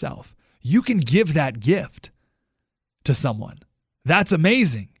baby herself. You can give that gift to someone. That's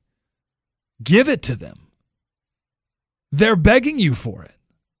amazing. Give it to them. They're begging you for it.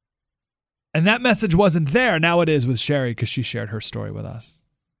 And that message wasn't there. Now it is with Sherry, because she shared her story with us.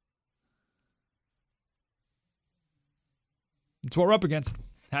 It's what we're up against.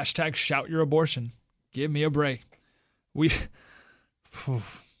 Hashtag shout your abortion. Give me a break.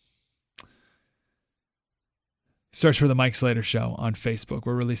 Search for the Mike Slater Show on Facebook.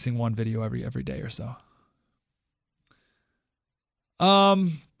 We're releasing one video every day or so.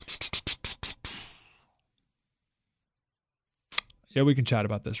 Yeah, we can chat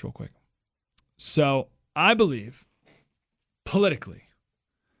about this real quick. So I believe politically,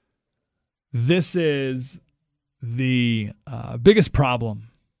 this is the biggest problem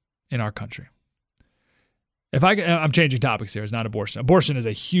in our country. I'm changing topics here. It's not abortion. Abortion is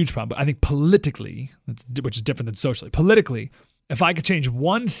a huge problem. But I think politically, which is different than socially, politically, if I could change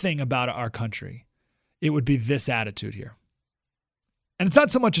one thing about our country, it would be this attitude here. And it's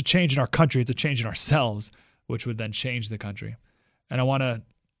not so much a change in our country, it's a change in ourselves, which would then change the country. And I want to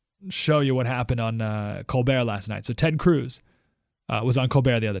show you what happened on Colbert last night. So Ted Cruz was on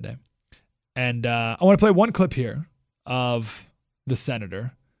Colbert the other day. And I want to play one clip here of the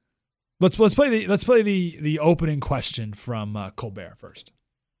senator. Let's play the opening question from Colbert first.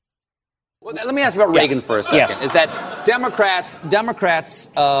 Well, let me ask about Reagan for a second. Yes. Is that Democrats,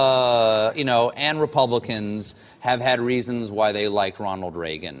 and Republicans have had reasons why they liked Ronald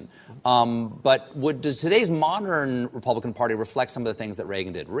Reagan. But does today's modern Republican Party reflect some of the things that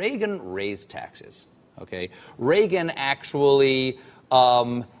Reagan did? Reagan raised taxes. Okay, Reagan actually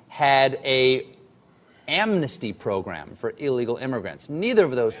had a amnesty program for illegal immigrants. Neither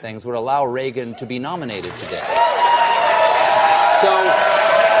of those things would allow Reagan to be nominated today. So,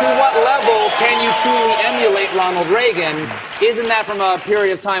 to what level can you truly emulate Ronald Reagan? Isn't that from a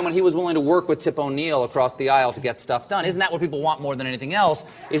period of time when he was willing to work with Tip O'Neill across the aisle to get stuff done? Isn't that what people want more than anything else?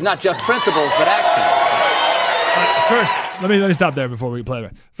 Is not just principles, but action. First, let me stop there before we play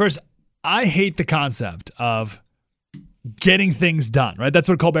it. First, I hate the concept of getting things done, right? That's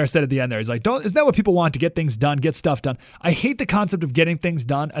what Colbert said at the end there. He's like, isn't that what people want, to get things done, get stuff done? I hate the concept of getting things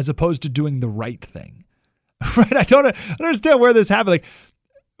done as opposed to doing the right thing, right? I don't understand where this happened. Like,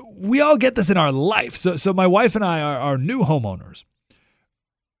 we all get this in our life. So my wife and I are new homeowners.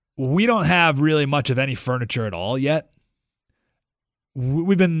 We don't have really much of any furniture at all yet.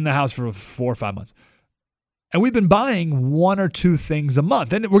 We've been in the house for 4 or 5 months. And we've been buying 1 or 2 things a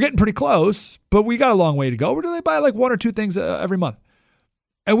month. And we're getting pretty close, but we got a long way to go. We're going to buy like 1 or 2 things every month.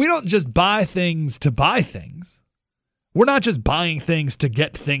 And we don't just buy things to buy things. We're not just buying things to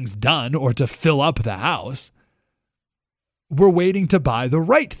get things done or to fill up the house. We're waiting to buy the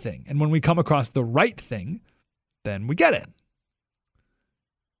right thing. And when we come across the right thing, then we get it.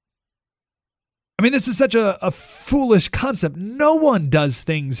 I mean, this is such a foolish concept. No one does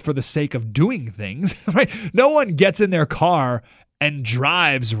things for the sake of doing things, right? No one gets in their car and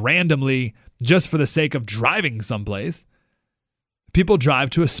drives randomly just for the sake of driving someplace. People drive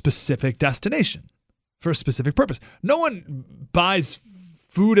to a specific destination for a specific purpose. No one buys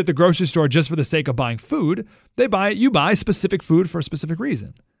food at the grocery store just for the sake of buying food. You buy specific food for a specific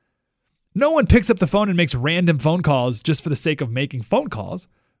reason. No one picks up the phone and makes random phone calls just for the sake of making phone calls.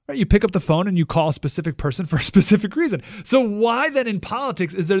 Right? You pick up the phone and you call a specific person for a specific reason. So why then in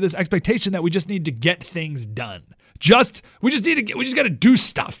politics is there this expectation that we just need to get things done? We just got to do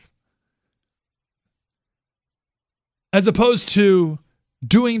stuff. As opposed to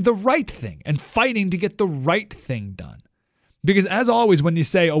doing the right thing and fighting to get the right thing done. Because as always, when you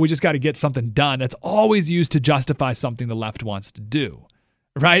say, we just got to get something done, that's always used to justify something the left wants to do,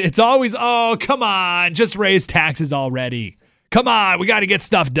 right? It's always, come on, just raise taxes already. Come on, we got to get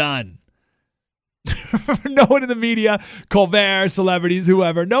stuff done. No one in the media, Colbert, celebrities,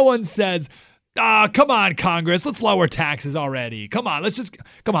 whoever, no one says, come on, Congress, let's lower taxes already. Come on, let's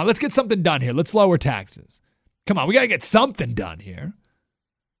get something done here. Let's lower taxes. Come on, we got to get something done here.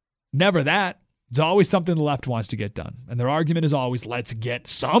 Never that. It's always something the left wants to get done. And their argument is always, let's get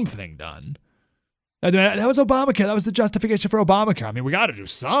something done. That was Obamacare. That was the justification for Obamacare. I mean, we got to do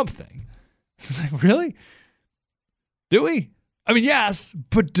something. It's like, really? Do we? I mean, yes,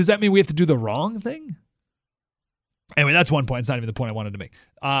 but does that mean we have to do the wrong thing? Anyway, that's one point. It's not even the point I wanted to make.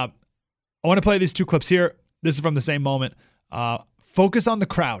 I want to play these two clips here. This is from the same moment. Focus on the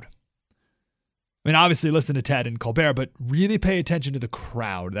crowd. I mean, obviously listen to Ted and Colbert, but really pay attention to the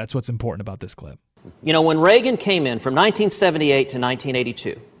crowd. That's what's important about this clip. You know, when Reagan came in from 1978 to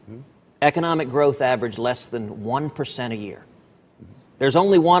 1982, economic growth averaged less than 1% a year. There's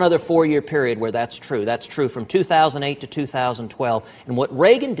only one other 4-year period where that's true. That's true from 2008 to 2012. And what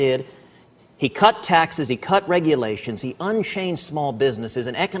Reagan did, he cut taxes, he cut regulations, he unchained small businesses,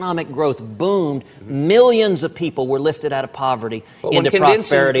 and economic growth boomed. Millions of people were lifted out of poverty into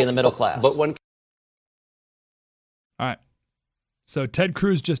prosperity in the middle class. All right. So Ted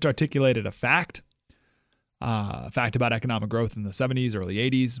Cruz just articulated a fact about economic growth in the 70s, early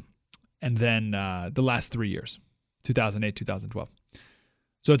 80s, and then the last 3 years, 2008, 2012.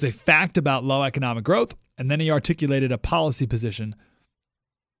 So it's a fact about low economic growth, and then he articulated a policy position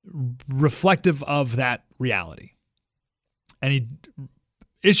reflective of that reality. And he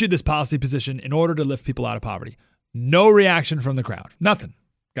issued this policy position in order to lift people out of poverty. No reaction from the crowd. Nothing.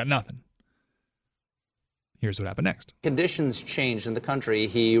 Got nothing. Here's what happened next. Conditions changed in the country.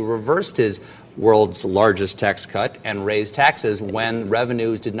 He reversed his world's largest tax cut and raised taxes when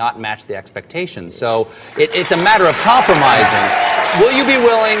revenues did not match the expectations. So it's a matter of compromising. Will you be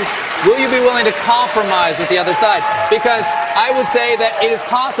willing to compromise with the other side? Because I would say that it is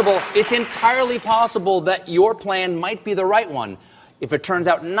possible, it's entirely possible that your plan might be the right one. If it turns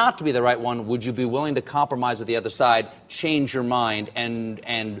out not to be the right one, would you be willing to compromise with the other side, change your mind,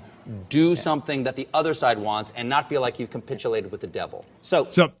 and do something that the other side wants and not feel like you capitulated with the devil? So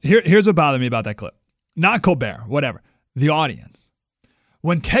here's what bothered me about that clip. Not Colbert, whatever. The audience.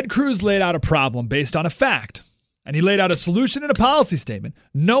 When Ted Cruz laid out a problem based on a fact, and he laid out a solution in a policy statement,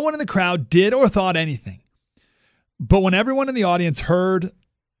 no one in the crowd did or thought anything. But when everyone in the audience heard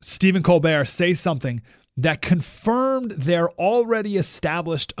Stephen Colbert say something that confirmed their already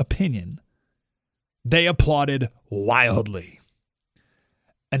established opinion, they applauded wildly.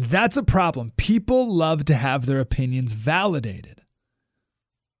 And that's a problem. People love to have their opinions validated.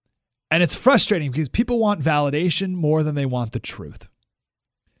 And it's frustrating because people want validation more than they want the truth.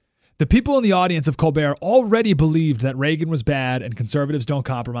 The people in the audience of Colbert already believed that Reagan was bad and conservatives don't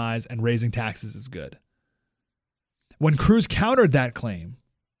compromise and raising taxes is good. When Cruz countered that claim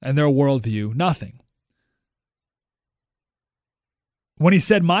and their worldview, nothing. When he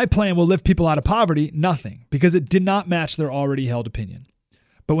said, my plan will lift people out of poverty, nothing, because it did not match their already held opinion.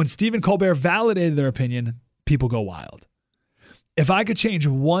 But when Stephen Colbert validated their opinion, people go wild. If I could change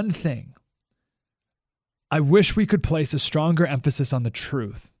one thing, I wish we could place a stronger emphasis on the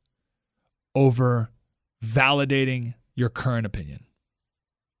truth over validating your current opinion.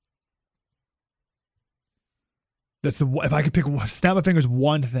 If I could snap my fingers,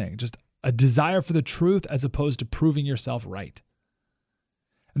 one thing, just a desire for the truth as opposed to proving yourself right.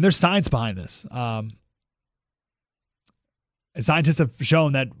 And there's science behind this. Scientists have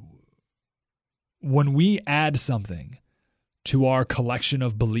shown that when we add something to our collection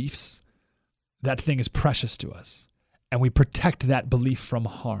of beliefs, that thing is precious to us, and we protect that belief from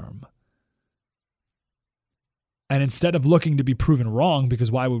harm. And instead of looking to be proven wrong,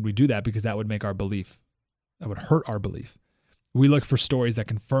 because why would we do that? Because that would make our belief, that would hurt our belief. We look for stories that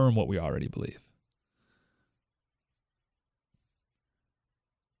confirm what we already believe.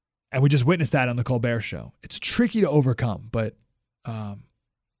 And we just witnessed that on the Colbert Show. It's tricky to overcome, but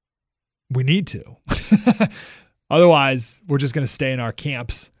we need to. Otherwise, we're just going to stay in our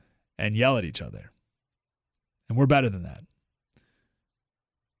camps and yell at each other. And we're better than that.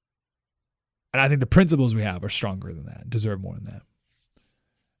 And I think the principles we have are stronger than that, deserve more than that.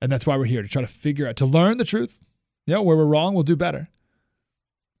 And that's why we're here, to try to figure out, to learn the truth. You know, where we're wrong, we'll do better.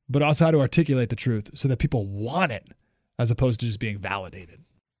 But also how to articulate the truth so that people want it as opposed to just being validated.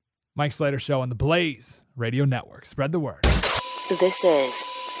 Mike Slater Show on the Blaze Radio Network. Spread the word. This is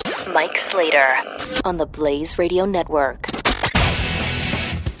Mike Slater on the Blaze Radio Network.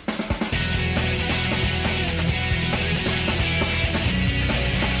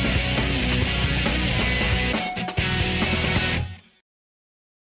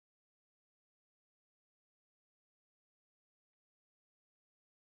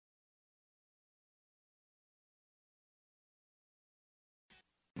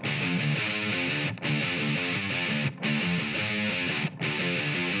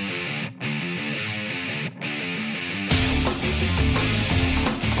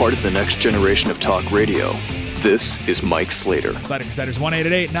 Part of the next generation of talk radio. This is Mike Slater. Slater Crusaders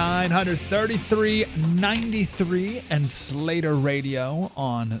 1-888-933-93 and Slater Radio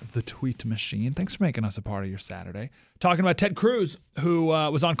on the tweet machine. Thanks for making us a part of your Saturday. Talking about Ted Cruz, who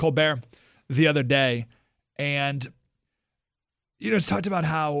was on Colbert the other day, and just talked about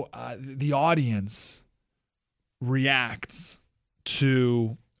how the audience reacts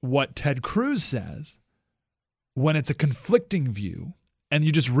to what Ted Cruz says when it's a conflicting view. And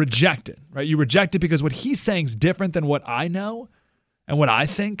you just reject it, right? You reject it because what he's saying is different than what I know and what I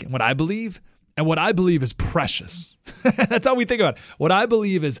think and what I believe. And what I believe is precious. That's how we think about it. What I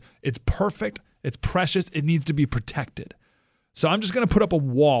believe is it's perfect, it's precious, it needs to be protected. So I'm just going to put up a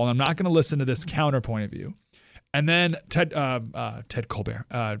wall, and I'm not going to listen to this counterpoint of view. And then Stephen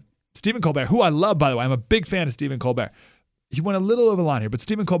Colbert, who I love, by the way. I'm a big fan of Stephen Colbert. He went a little over the line here, but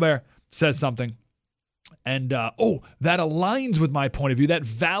Stephen Colbert says something. And, that aligns with my point of view. That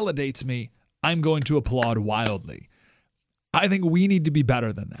validates me. I'm going to applaud wildly. I think we need to be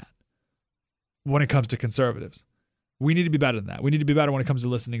better than that when it comes to conservatives. We need to be better than that. We need to be better when it comes to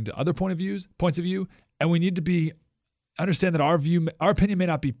listening to other points of view. And we need to understand that our opinion may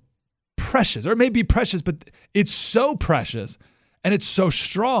not be precious, or it may be precious, but it's so precious and it's so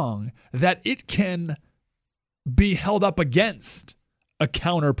strong that it can be held up against a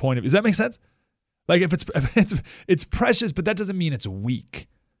counterpoint of view. Does that make sense? Like if it's precious, but that doesn't mean it's weak.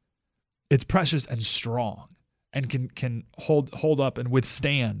 It's precious and strong and can hold up and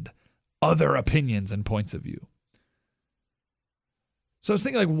withstand other opinions and points of view. So I was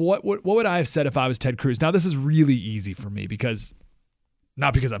thinking, like, what would I have said if I was Ted Cruz? Now, this is really easy for me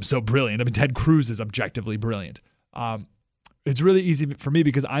not because I'm so brilliant. I mean, Ted Cruz is objectively brilliant. It's really easy for me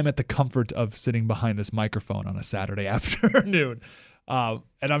because I'm at the comfort of sitting behind this microphone on a Saturday afternoon. And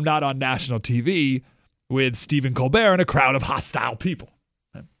I'm not on national TV with Stephen Colbert and a crowd of hostile people.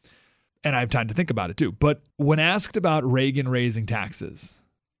 And I have time to think about it too. But when asked about Reagan raising taxes,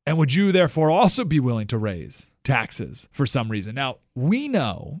 and would you therefore also be willing to raise taxes for some reason? Now, we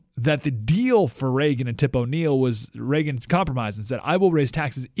know that the deal for Reagan and Tip O'Neill was Reagan's compromise and said, I will raise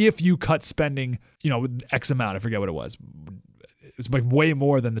taxes if you cut spending, X amount. I forget what it was. It was like way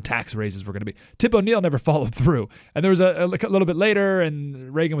more than the tax raises were going to be. Tip O'Neill never followed through. And there was a little bit later,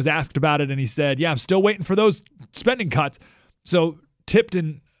 and Reagan was asked about it, and he said, yeah, I'm still waiting for those spending cuts. So Tip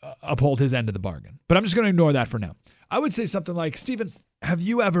didn't uphold his end of the bargain. But I'm just going to ignore that for now. I would say something like, Stephen, have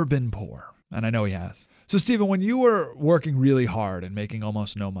you ever been poor? And I know he has. So, Stephen, when you were working really hard and making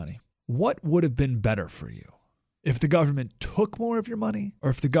almost no money, what would have been better for you? If the government took more of your money, or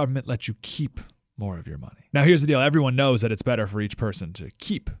if the government let you keep more of your money? Now, here's the deal. Everyone knows that it's better for each person to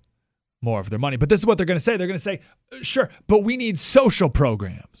keep more of their money. But this is what they're going to say. They're going to say, sure, but we need social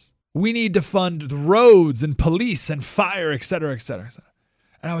programs. We need to fund the roads and police and fire, et cetera, et cetera, et cetera.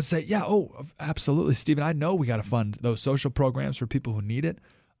 And I would say, yeah, absolutely, Stephen. I know we got to fund those social programs for people who need it.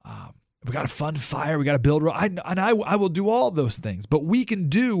 We got to fund fire. We got to build roads. I will do all those things. But we can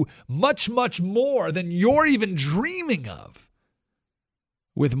do much, much more than you're even dreaming of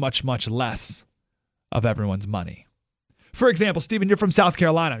with much, much less of everyone's money. For example, Stephen, you're from South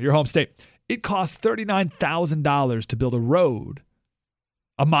Carolina, your home state. It costs $39,000 to build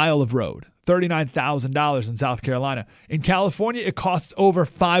a mile of road. $39,000 in South Carolina. In California, it costs over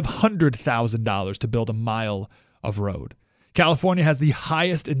 $500,000 to build a mile of road. California has the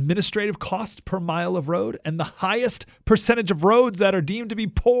highest administrative cost per mile of road and the highest percentage of roads that are deemed to be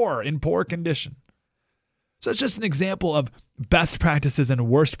in poor condition. So it's just an example of best practices and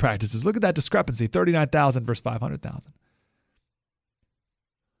worst practices. Look at that discrepancy, $39,000 versus $500,000.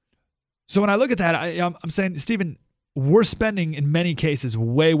 So when I look at that, I'm saying, Stephen, we're spending in many cases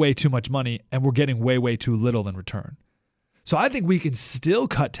way, way too much money, and we're getting way, way too little in return. So I think we can still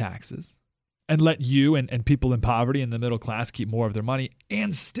cut taxes and let you and people in poverty and the middle class keep more of their money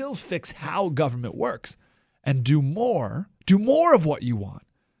and still fix how government works and do more of what you want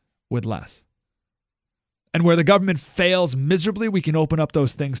with less. And where the government fails miserably, we can open up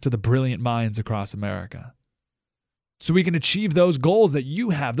those things to the brilliant minds across America. So we can achieve those goals that you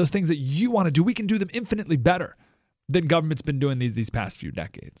have, those things that you want to do. We can do them infinitely better than government's been doing these past few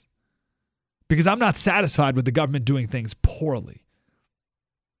decades. Because I'm not satisfied with the government doing things poorly.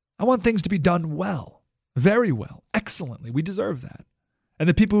 I want things to be done well, very well, excellently. We deserve that. And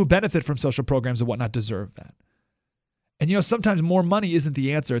the people who benefit from social programs and whatnot deserve that. And sometimes more money isn't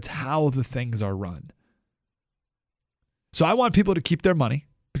the answer. It's how the things are run. So I want people to keep their money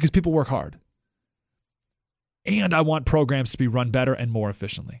because people work hard. And I want programs to be run better and more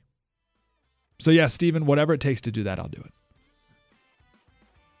efficiently. So yeah, Stephen, whatever it takes to do that, I'll do it.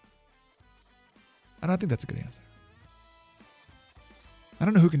 And I think that's a good answer. I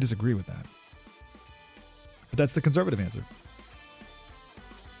don't know who can disagree with that. But that's the conservative answer.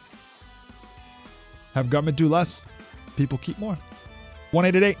 Have government do less, people keep more.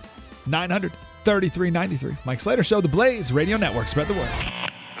 1-888-900-3393. Mike Slater Show, The Blaze Radio Network. Spread the word.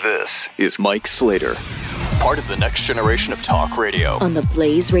 This is Mike Slater, part of the next generation of talk radio. On the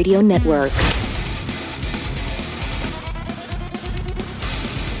Blaze Radio Network.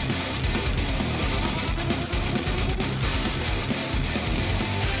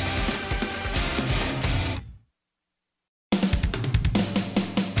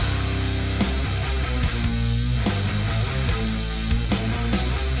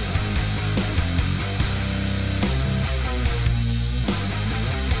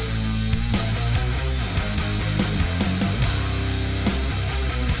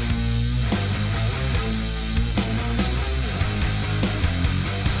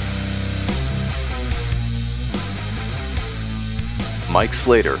 Mike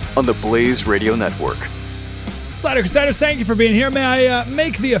Slater on the Blaze Radio Network. Slater Crusaders, thank you for being here. May I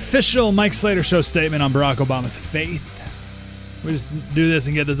make the official Mike Slater Show statement on Barack Obama's faith? We just do this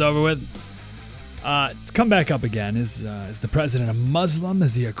and get this over with. It's come back up again. Is the president a Muslim?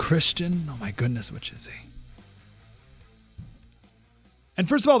 Is he a Christian? Oh my goodness, which is he? And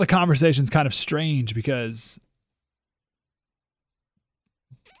first of all, the conversation's kind of strange because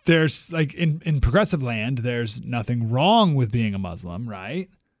there's like in progressive land, there's nothing wrong with being a Muslim, right?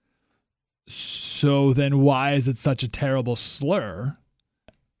 So then why is it such a terrible slur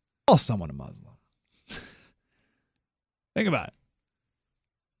to call someone a Muslim? Think about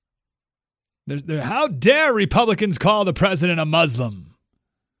it. How dare Republicans call the president a Muslim?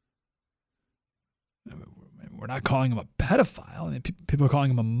 We're not calling him a pedophile. I mean, people are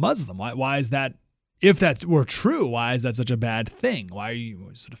calling him a Muslim. Why is that? If that were true, why is that such a bad thing? Why are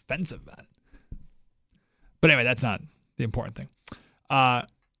you so defensive about it? But anyway, that's not the important thing.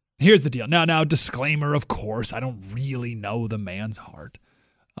 Here's the deal. Now, disclaimer, of course, I don't really know the man's heart.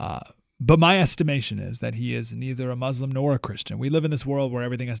 But my estimation is that he is neither a Muslim nor a Christian. We live in this world where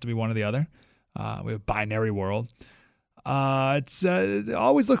everything has to be one or the other. We have a binary world. It's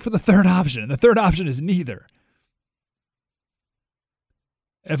always look for the third option. And the third option is neither.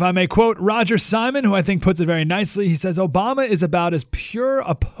 If I may quote Roger Simon, who I think puts it very nicely, he says, Obama is about as pure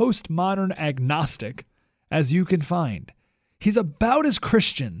a postmodern agnostic as you can find. He's about as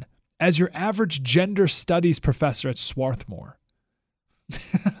Christian as your average gender studies professor at Swarthmore.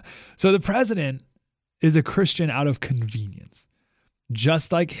 So the president is a Christian out of convenience.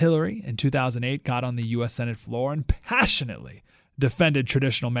 Just like Hillary in 2008 got on the U.S. Senate floor and passionately defended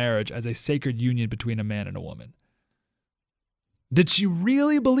traditional marriage as a sacred union between a man and a woman. Did she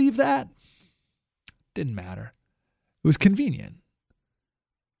really believe that? Didn't matter. It was convenient.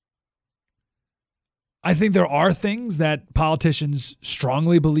 I think there are things that politicians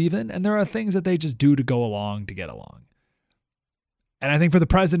strongly believe in, and there are things that they just do to go along to get along. And I think for the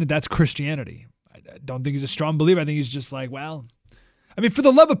president, that's Christianity. I don't think he's a strong believer. I think he's just like, well, I mean, for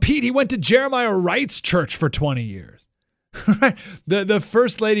the love of Pete, he went to Jeremiah Wright's church for 20 years. The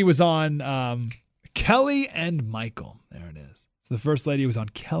first lady was on Kelly and Michael. There it is. So the first lady was on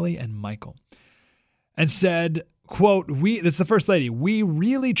Kelly and Michael and said, quote, this is the first lady, we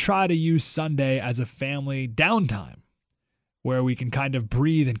really try to use Sunday as a family downtime where we can kind of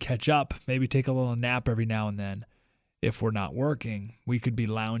breathe and catch up, maybe take a little nap every now and then. If we're not working, we could be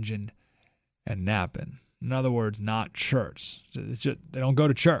lounging and napping. In other words, not church. It's just, they don't go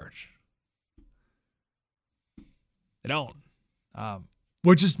to church. They don't.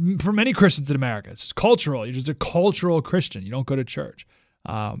 Which is for many Christians in America. It's cultural. You're just a cultural Christian. You don't go to church.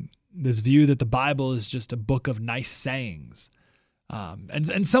 this view that the Bible is just a book of nice sayings.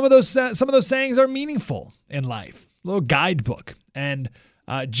 And some of those sayings are meaningful in life, a little guidebook. And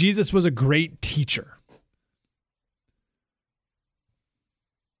Jesus was a great teacher.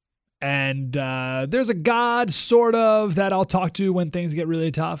 And there's a God, sort of, that I'll talk to when things get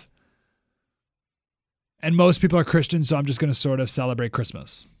really tough. And most people are Christians, so I'm just going to sort of celebrate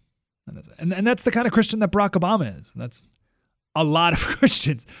Christmas. And that's the kind of Christian that Barack Obama is. That's a lot of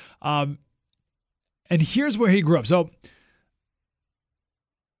Christians. And here's where he grew up. So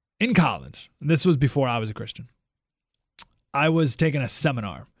in college, and this was before I was a Christian, I was taking a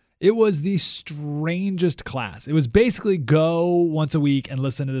seminar. It was the strangest class. It was basically go once a week and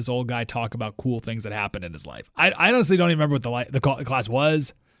listen to this old guy talk about cool things that happened in his life. I honestly don't even remember what the class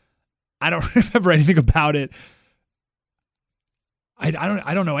was. I don't remember anything about it.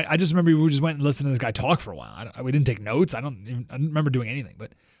 I don't know. I just remember we just went and listened to this guy talk for a while. We didn't take notes. I don't remember doing anything.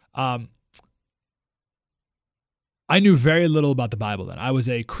 But I knew very little about the Bible then. I was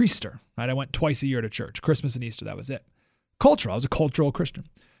a Creaster, right? I went twice a year to church, Christmas and Easter. That was it. Cultural. I was a cultural Christian.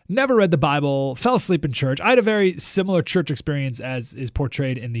 Never read the Bible. Fell asleep in church. I had a very similar church experience as is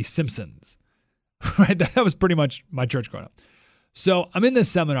portrayed in The Simpsons. Right? That was pretty much my church growing up. So I'm in this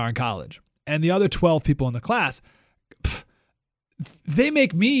seminar in college, and the other 12 people in the class, they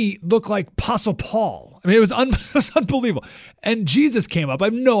make me look like Apostle Paul. I mean, it was unbelievable. And Jesus came up. I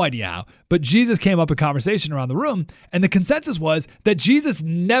have no idea how, but Jesus came up in conversation around the room, and the consensus was that Jesus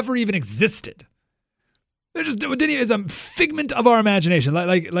never even existed. It's a figment of our imagination.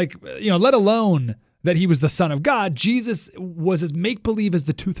 Like let alone that he was the Son of God. Jesus was as make-believe as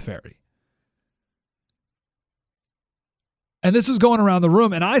the Tooth Fairy. And this was going around the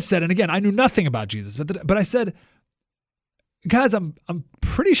room, and I said, and again, I knew nothing about Jesus, but I said, guys, I'm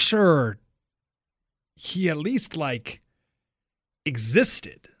pretty sure he at least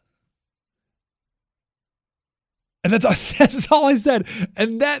existed. And that's all I said.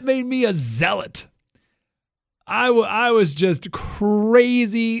 And that made me a zealot. I was just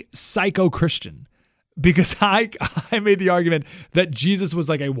crazy psycho Christian because I made the argument that Jesus was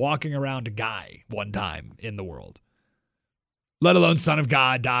like a walking around guy one time in the world. Let alone Son of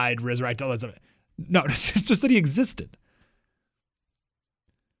God, died, resurrected, all that stuff. No, it's just that he existed.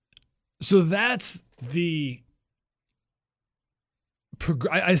 So that's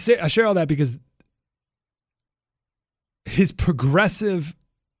I share all that because his progressive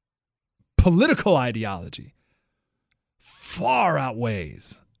political ideology far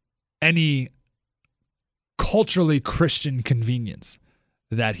outweighs any culturally Christian convenience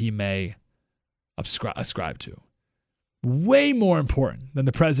that he may ascribe to. Way more important than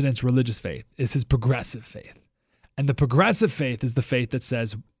the president's religious faith is his progressive faith. And the progressive faith is the faith that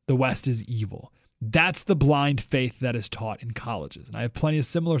says the West is evil. That's the blind faith that is taught in colleges. And I have plenty of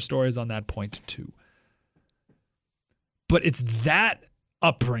similar stories on that point too. But it's that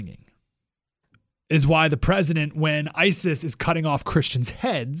upbringing is why the president, when ISIS is cutting off Christians'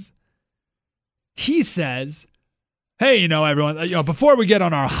 heads, he says, hey, everyone, before we get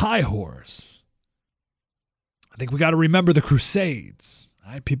on our high horse, I think we got to remember the Crusades.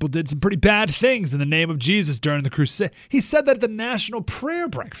 Right? People did some pretty bad things in the name of Jesus during the Crusade. He said that at the National Prayer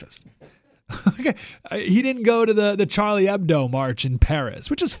Breakfast. Okay. He didn't go to the Charlie Hebdo march in Paris,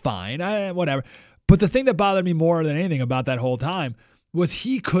 which is fine, whatever. But the thing that bothered me more than anything about that whole time was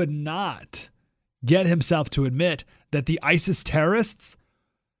he could not get himself to admit that the ISIS terrorists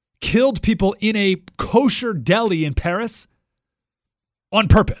killed people in a kosher deli in Paris on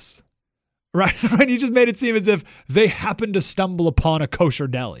purpose. Right? He just made it seem as if they happened to stumble upon a kosher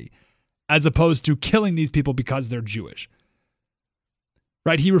deli as opposed to killing these people because they're Jewish.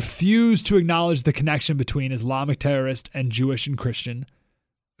 Right? He refused to acknowledge the connection between Islamic terrorists and Jewish and Christian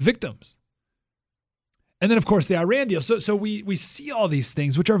victims. And then, of course, the Iran deal. So we see all these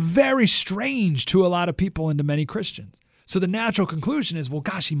things, which are very strange to a lot of people and to many Christians. So the natural conclusion is, well,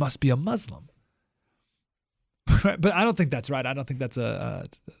 gosh, he must be a Muslim. But I don't think that's right. I don't think that's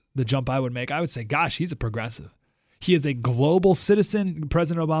the jump I would make. I would say, gosh, he's a progressive. He is a global citizen.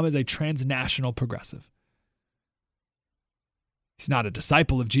 President Obama is a transnational progressive. He's not a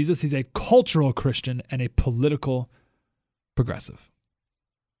disciple of Jesus. He's a cultural Christian and a political progressive.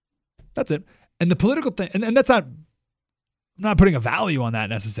 That's it. And the political thing, and that's not, I'm not putting a value on that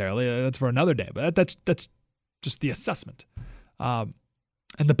necessarily. That's for another day, but that's just the assessment. And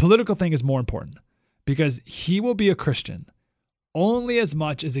the political thing is more important because he will be a Christian only as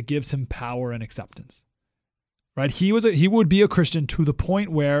much as it gives him power and acceptance. Right? He would be a Christian to the point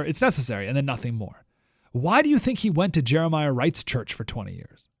where it's necessary and then nothing more. Why do you think he went to Jeremiah Wright's church for 20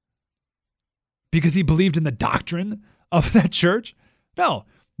 years? Because he believed in the doctrine of that church? No,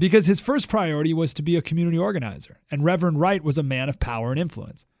 because his first priority was to be a community organizer. And Reverend Wright was a man of power and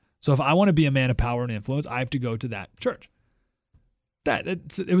influence. So if I want to be a man of power and influence, I have to go to that church.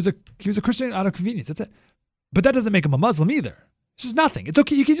 He was a Christian out of convenience. That's it. But that doesn't make him a Muslim either. It's just nothing. It's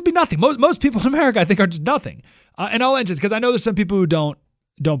okay. You can be nothing. Most people in America, I think, are just nothing. And I'll end just because I know there's some people who don't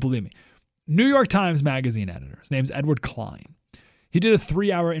believe me. New York Times Magazine editor. His name's Edward Klein. He did a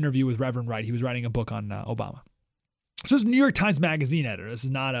 3-hour interview with Reverend Wright. He was writing a book on Obama. So this is New York Times Magazine editor. This is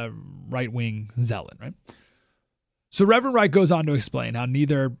not a right-wing zealot, right? So Reverend Wright goes on to explain how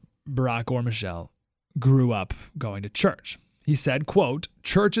neither Barack or Michelle grew up going to church. He said, quote,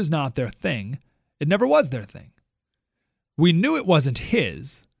 "Church is not their thing. It never was their thing. We knew it wasn't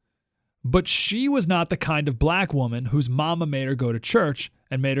his, but she was not the kind of black woman whose mama made her go to church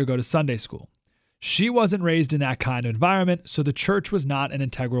and made her go to Sunday school. She wasn't raised in that kind of environment, so the church was not an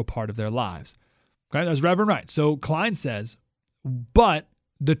integral part of their lives." Okay, that's Reverend Wright. So Klein says, but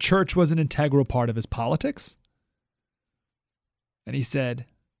the church was an integral part of his politics? And he said,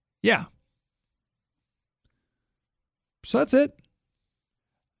 yeah. So that's it.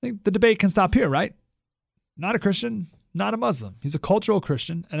 I think the debate can stop here, right? Not a Christian, not a Muslim. He's a cultural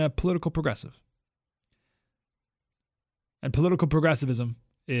Christian and a political progressive. And political progressivism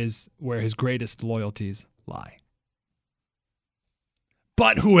is where his greatest loyalties lie.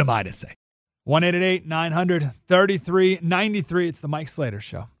 But who am I to say? 1-888-900-3393. It's the Mike Slater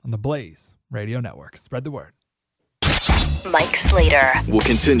Show on the Blaze Radio Network. Spread the word. Mike Slater. We'll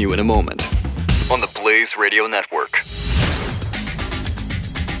continue in a moment on the Blaze Radio Network.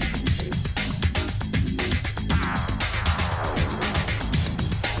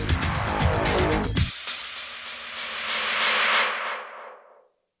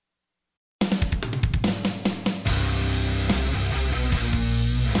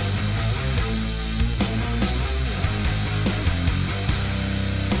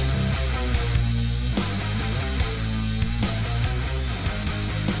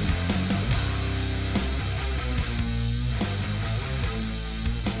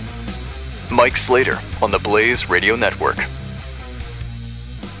 Mike Slater on the Blaze Radio Network.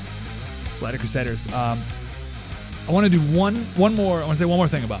 Slater Crusaders. I want to do one more. I want to say one more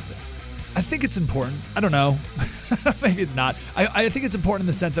thing about this. I think it's important. I don't know. Maybe it's not. I think it's important in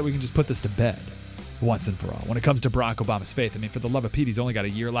the sense that we can just put this to bed once and for all. When it comes to Barack Obama's faith, I mean, for the love of Pete, he's only got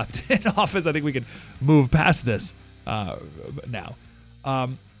a year left in office. I think we can move past this now.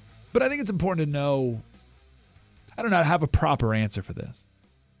 But I think it's important to know, I don't know, to have a proper answer for this.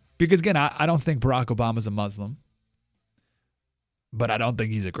 Because, again, I don't think Barack Obama's a Muslim, but I don't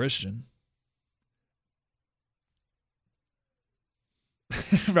think he's a Christian.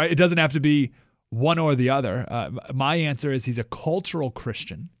 Right? It doesn't have to be one or the other. My answer is he's a cultural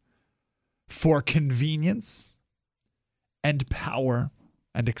Christian for convenience and power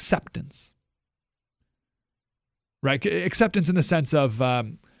and acceptance. Right? Acceptance in the sense of,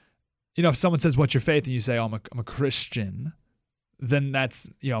 if someone says, "What's your faith?" and you say, "Oh, I'm a Christian," then that's,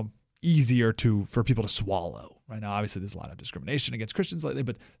 easier for people to swallow. Right now, obviously, there's a lot of discrimination against Christians lately,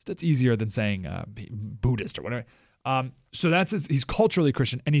 but that's easier than saying Buddhist or whatever. So he's culturally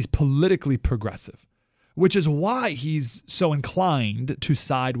Christian and he's politically progressive, which is why he's so inclined to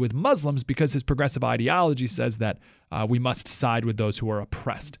side with Muslims, because his progressive ideology says that we must side with those who are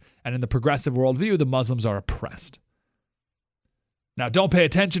oppressed. And in the progressive worldview, the Muslims are oppressed. Now, don't pay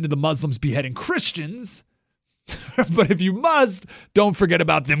attention to the Muslims beheading Christians. But if you must, don't forget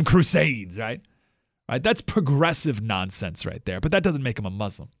about them crusades, right? Right? That's progressive nonsense right there. But that doesn't make him a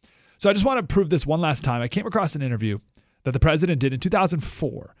Muslim. So I just want to prove this one last time. I came across an interview that the president did in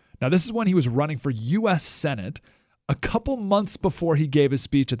 2004. Now, this is when he was running for U.S. Senate, a couple months before he gave his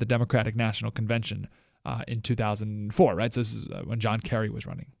speech at the Democratic National Convention in 2004, right? So this is when John Kerry was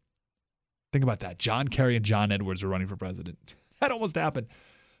running. Think about that. John Kerry and John Edwards were running for president. That almost happened.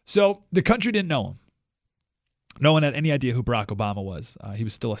 So the country didn't know him. No one had any idea who Barack Obama was. He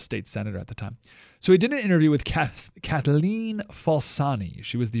was still a state senator at the time. So he did an interview with Kathleen Falsani.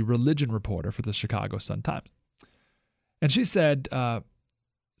 She was the religion reporter for the Chicago Sun-Times. And she said,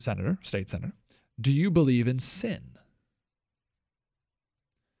 state senator, "Do you believe in sin?"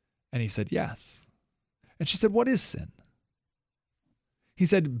 And he said, "Yes." And she said, "What is sin?" He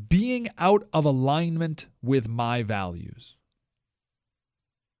said, "Being out of alignment with my values."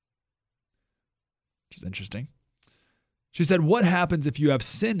 Which is interesting. She said, "What happens if you have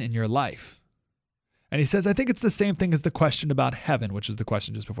sin in your life?" And he says, "I think it's the same thing as the question about heaven," which is the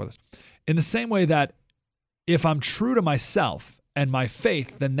question just before this. "In the same way that if I'm true to myself and my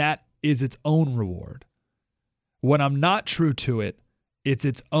faith, then that is its own reward. When I'm not true to it, it's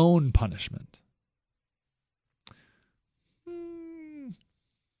its own punishment."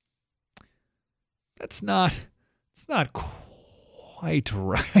 it's not quite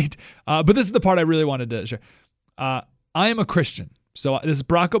right. But this is the part I really wanted to share. I am a Christian. So this is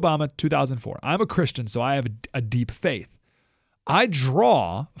Barack Obama, 2004. I'm a Christian, so I have a deep faith. I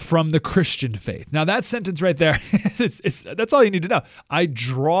draw from the Christian faith. Now that sentence right there, that's all you need to know. I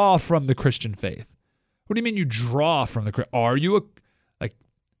draw from the Christian faith. What do you mean you draw from the? Are you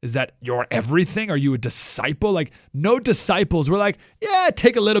is that your everything? Are you a disciple? Like, no disciples were like, yeah, I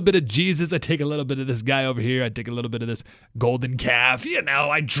take a little bit of Jesus. I take a little bit of this guy over here. I take a little bit of this golden calf.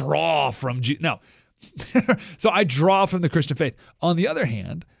 I draw from Jesus. No. So I draw from the Christian faith. On the other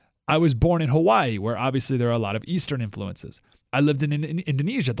hand, I was born in Hawaii, where obviously there are a lot of Eastern influences. I lived in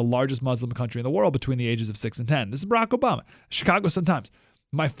Indonesia, the largest Muslim country in the world, between the ages of 6 and 10. This is Barack Obama. Chicago Sun-Times.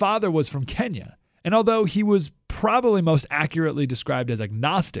 My father was from Kenya. And although he was probably most accurately described as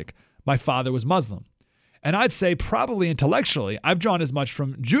agnostic, my father was Muslim. And I'd say probably intellectually, I've drawn as much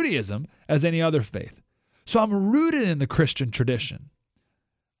from Judaism as any other faith. So I'm rooted in the Christian tradition.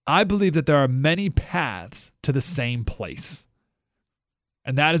 I believe that there are many paths to the same place.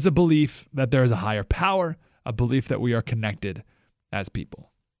 And that is a belief that there is a higher power, a belief that we are connected as people.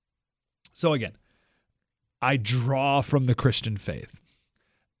 So again, I draw from the Christian faith.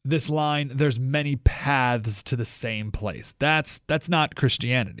 This line, there's many paths to the same place. That's not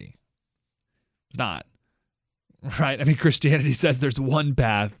Christianity. It's not. Right? I mean, Christianity says there's one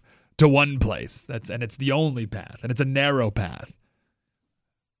path to one place. And it's the only path. And it's a narrow path.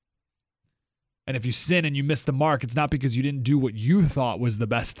 And if you sin and you miss the mark, it's not because you didn't do what you thought was the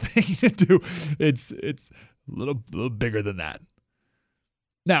best thing to do. It's a little bigger than that.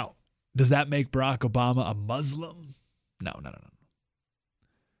 Now, does that make Barack Obama a Muslim? No.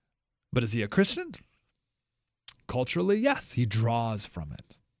 But is he a Christian? Culturally, yes. He draws from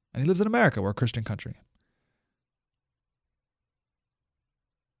it. And he lives in America. We're a Christian country.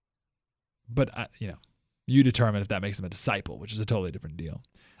 But, you determine if that makes him a disciple, which is a totally different deal.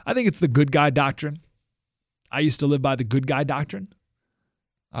 I think it's the good guy doctrine. I used to live by the good guy doctrine,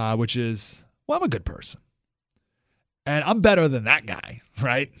 which is, I'm a good person. And I'm better than that guy,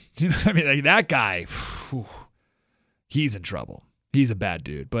 right? You know what I mean? Like that guy, he's in trouble. He's a bad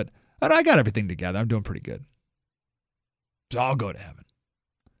dude. But I got everything together. I'm doing pretty good. So I'll go to heaven.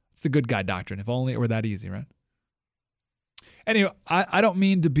 It's the good guy doctrine. If only it were that easy, right? Anyway, I don't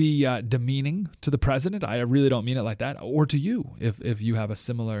mean to be demeaning to the president. I really don't mean it like that. Or to you, if you have a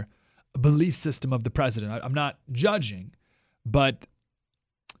similar belief system of the president. I'm not judging, but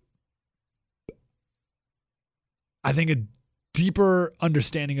I think a deeper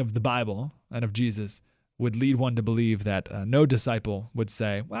understanding of the Bible and of Jesus would lead one to believe that no disciple would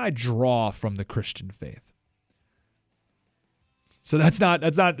say, I draw from the Christian faith. So that's not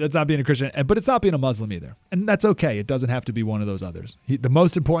being a Christian, but it's not being a Muslim either. And that's okay. It doesn't have to be one of those others. The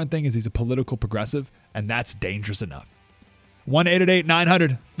most important thing is he's a political progressive, and that's dangerous enough.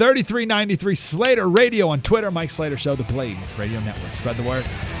 1-888-900-3393 Slater Radio on Twitter. Mike Slater Show, the Blaze Radio Network. Spread the word.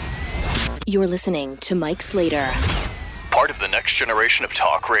 You're listening to Mike Slater. Part of the next generation of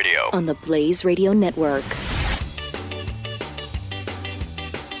talk radio. On the Blaze Radio Network.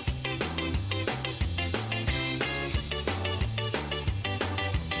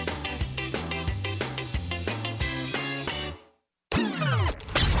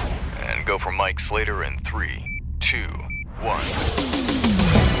 And go for Mike Slater in 3, 2, 1.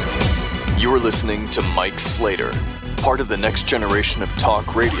 You're listening to Mike Slater, part of the next generation of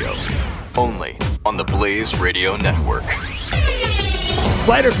talk radio. Only on the Blaze Radio Network.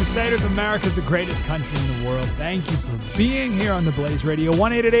 Slater Crusaders, America's the greatest country in the world. Thank you for being here on the Blaze Radio.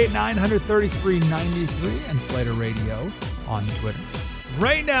 1-888-900-3393 and Slater Radio on Twitter.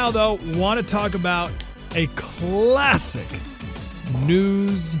 Right now, though, want to talk about a classic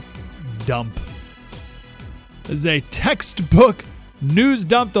news dump. This is a textbook news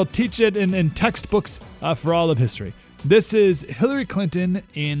dump. They'll teach it in textbooks for all of history. This is Hillary Clinton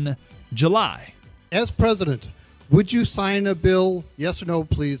in July. As president, would you sign a bill, yes or no,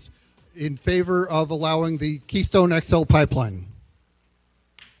 please, in favor of allowing the Keystone XL pipeline?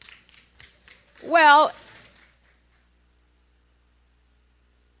 Well,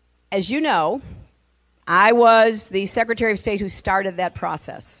 as you know, I was the Secretary of State who started that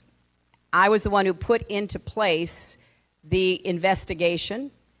process. I was the one who put into place the investigation.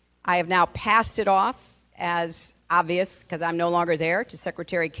 I have now passed it off as obvious, because I'm no longer there, to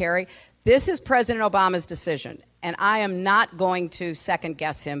Secretary Kerry. This is President Obama's decision, and I am not going to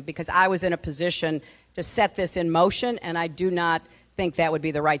second-guess him because I was in a position to set this in motion, and I do not think that would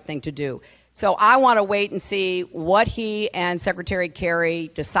be the right thing to do. So I want to wait and see what he and Secretary Kerry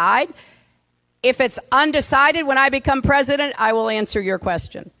decide. If it's undecided when I become president, I will answer your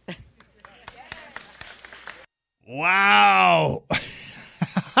question. Wow.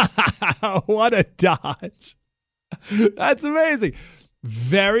 What a dodge. That's amazing.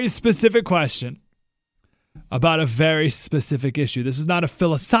 Very specific question about a very specific issue. This is not a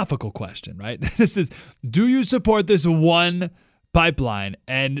philosophical question, right? This is, do you support this one pipeline?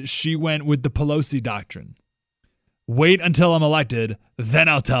 And she went with the Pelosi doctrine. Wait until I'm elected, then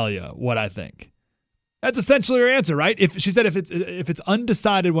I'll tell you what I think. That's essentially her answer, right? If she said if it's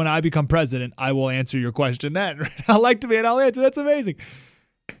undecided when I become president, I will answer your question then. I'll like to be and I'll answer. That's amazing.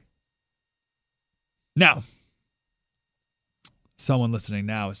 Now, someone listening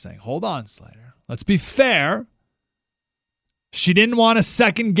now is saying, hold on, Slater. Let's be fair. She didn't want to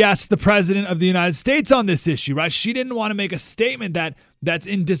second guess the president of the United States on this issue, right? She didn't want to make a statement that's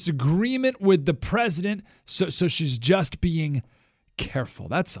in disagreement with the president. So she's just being careful.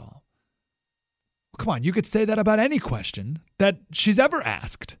 That's all. Come on, you could say that about any question that she's ever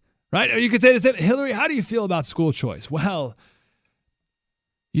asked, right? Or you could say the same, Hillary, how do you feel about school choice? Well,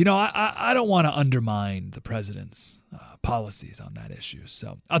 you know, I don't want to undermine the president's policies on that issue.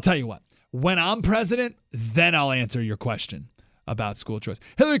 So I'll tell you what, when I'm president, then I'll answer your question about school choice.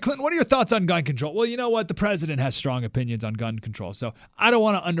 Hillary Clinton, what are your thoughts on gun control? Well, you know what? The president has strong opinions on gun control. So I don't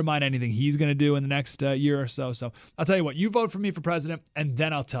want to undermine anything he's going to do in the next year or so. So I'll tell you what, you vote for me for president, and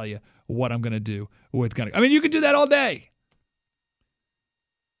then I'll tell you what I'm going to do with gun. I mean, you could do that all day.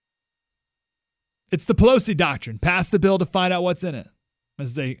 It's the Pelosi doctrine. Pass the bill to find out what's in it.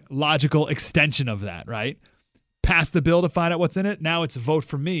 This is a logical extension of that, right? Pass the bill to find out what's in it. Now it's vote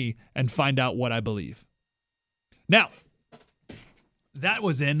for me and find out what I believe. Now, that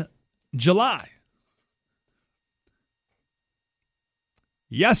was in July.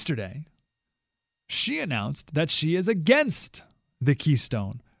 Yesterday, she announced that she is against the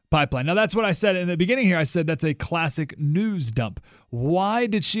Keystone Pipeline. Now, that's what I said in the beginning here. I said that's a classic news dump. Why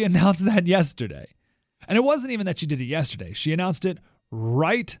did she announce that yesterday? And it wasn't even that she did it yesterday. She announced it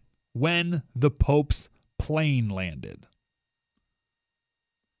right when the Pope's plane landed.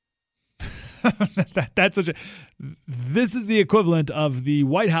 This is the equivalent of the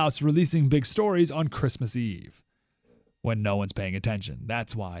White House releasing big stories on Christmas Eve when no one's paying attention.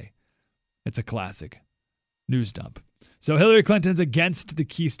 That's why it's a classic news dump. So Hillary Clinton's against the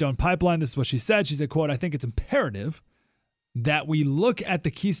Keystone Pipeline. This is what she said. She said, quote, "I think it's imperative that we look at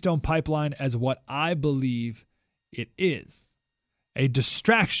the Keystone Pipeline as what I believe it is, a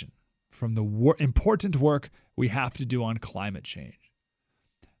distraction from the important work we have to do on climate change.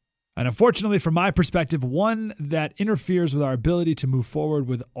 And unfortunately, from my perspective, one that interferes with our ability to move forward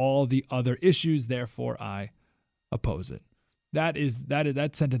with all the other issues. Therefore, I oppose it."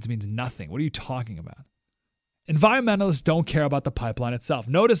 That sentence means nothing. What are you talking about? Environmentalists don't care about the pipeline itself.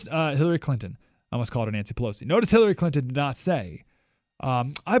 Notice Hillary Clinton, I almost called her Nancy Pelosi. Notice Hillary Clinton did not say,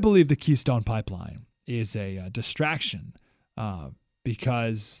 I believe the Keystone Pipeline is a distraction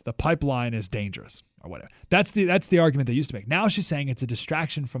because the pipeline is dangerous or whatever. That's the argument they used to make. Now she's saying it's a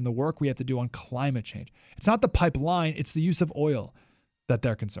distraction from the work we have to do on climate change. It's not the pipeline, it's the use of oil that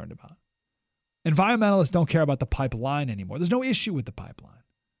they're concerned about. Environmentalists don't care about the pipeline anymore. There's no issue with the pipeline.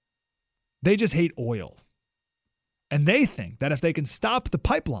 They just hate oil. And they think that if they can stop the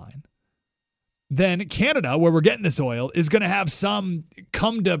pipeline, then Canada, where we're getting this oil, is going to have some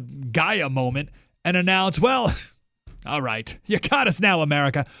come to Gaia moment and announce, well, all right, you got us now,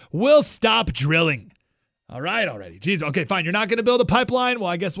 America. We'll stop drilling. All right, already. Geez, okay, fine. You're not going to build a pipeline? Well,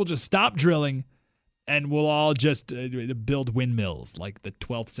 I guess we'll just stop drilling and we'll all just build windmills like the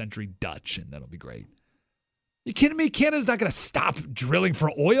 12th century Dutch, and that'll be great. You kidding me? Canada's not going to stop drilling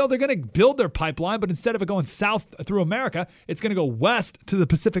for oil. They're going to build their pipeline, but instead of it going south through America, it's going to go west to the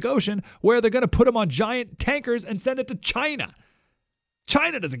Pacific Ocean, where they're going to put them on giant tankers and send it to China.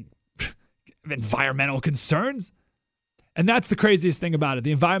 China doesn't have environmental concerns. And that's the craziest thing about it.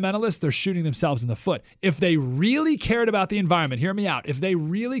 The environmentalists, they're shooting themselves in the foot. If they really cared about the environment, hear me out. If they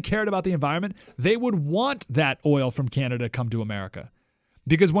really cared about the environment, they would want that oil from Canada to come to America.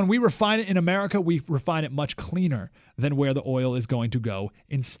 Because when we refine it in America, we refine it much cleaner than where the oil is going to go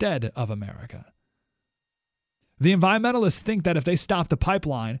instead of America. The environmentalists think that if they stop the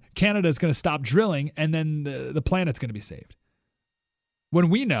pipeline, Canada is going to stop drilling and then the planet's going to be saved. When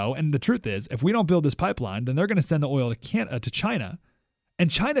we know, and the truth is, if we don't build this pipeline, then they're going to send the oil to China,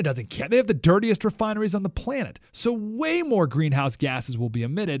 and China doesn't care. They have the dirtiest refineries on the planet. So way more greenhouse gases will be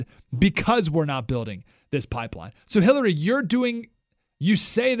emitted because we're not building this pipeline. So Hillary, you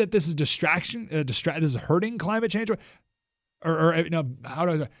say that this is distraction, this is hurting climate change,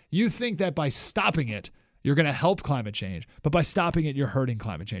 you think that by stopping it, you're going to help climate change, but by stopping it, you're hurting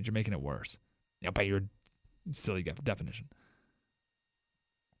climate change. You're making it worse. By your silly definition.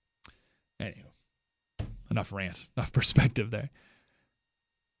 Anywho, enough rant, enough perspective there.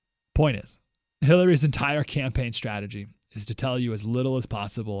 Point is, Hillary's entire campaign strategy is to tell you as little as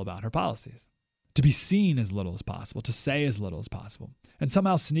possible about her policies, to be seen as little as possible, to say as little as possible, and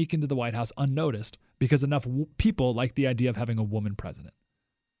somehow sneak into the White House unnoticed because enough people like the idea of having a woman president.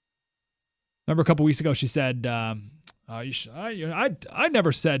 Remember a couple weeks ago she said, I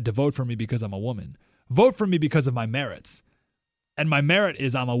never said to vote for me because I'm a woman. Vote for me because of my merits. And my merit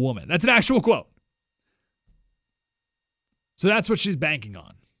is I'm a woman. That's an actual quote. So that's what she's banking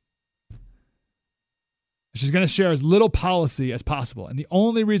on. She's going to share as little policy as possible. And the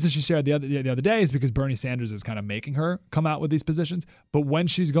only reason she shared the other day is because Bernie Sanders is kind of making her come out with these positions. But when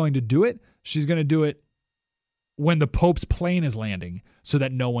she's going to do it, she's going to do it when the Pope's plane is landing so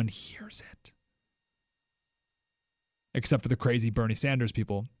that no one hears it. Except for the crazy Bernie Sanders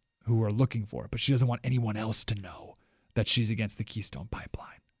people who are looking for it. But she doesn't want anyone else to know that she's against the Keystone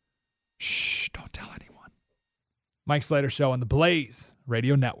Pipeline. Shh, don't tell anyone. Mike Slater Show on the Blaze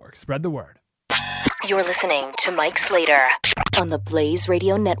Radio Network. Spread the word. You're listening to Mike Slater on the Blaze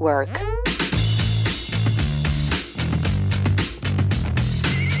Radio Network.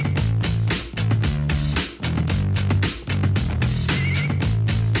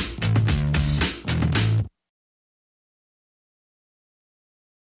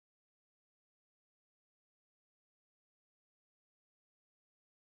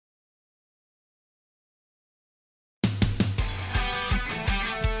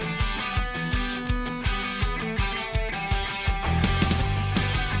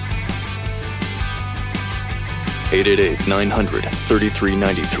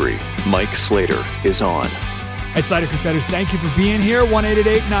 (888-900-3393). Mike Slater is on. Hey, Slater Crusaders, thank you for being here.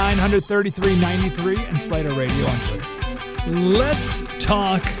 1-888-900-3393 and Slater Radio on Twitter. Let's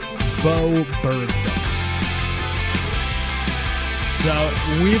talk Bo Bergdahl. So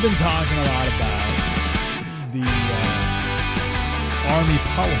we've been talking a lot about the Army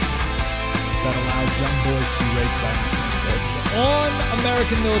policy that allows young boys to be raped by American soldiers on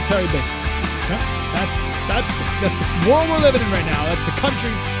American military bases. Okay? That's the world we're living in right now. That's the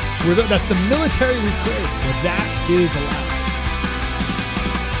country. That's the military we created. Where that is allowed.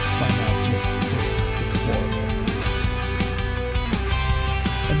 Find out just horrible.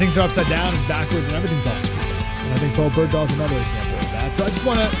 And things are upside down and backwards and everything's all screwed up. And I think Bo Bergdahl's another example of that. So I just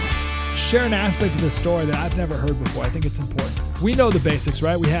want to share an aspect of this story that I've never heard before. I think it's important. We know the basics,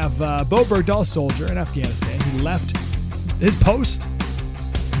 right? We have Bo Bergdahl, soldier in Afghanistan. He left his post.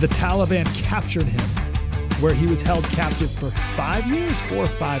 The Taliban captured him, where he was held captive for 4 or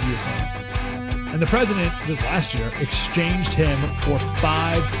 5 years now. And the president, just last year, exchanged him for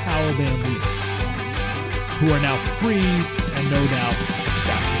 5 Taliban leaders who are now free and no doubt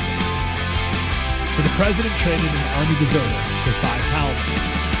back. So the president traded an army deserter for 5 Taliban.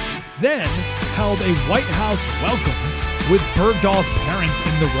 Then held a White House welcome with Bergdahl's parents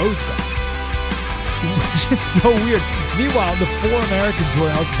in the Rose Garden. Which is so weird. Meanwhile, the 4 Americans who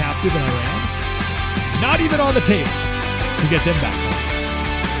are held captive in Iran, not even on the table to get them back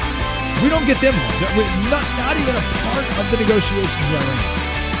home. We don't get them home. Not even a part of the negotiations with Iran.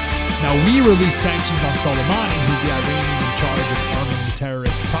 Now, we release sanctions on Soleimani, who's the Iranian in charge of arming the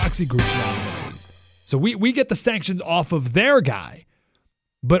terrorist proxy groups around the Middle East. So we get the sanctions off of their guy.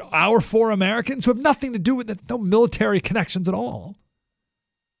 But our 4 Americans who have nothing to do with it, no military connections at all,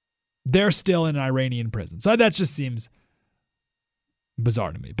 they're still in an Iranian prison. So that just seems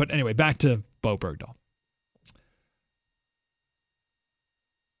bizarre to me. But anyway, back to Bo Bergdahl.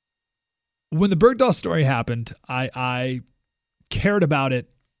 When the Bergdahl story happened, I cared about it,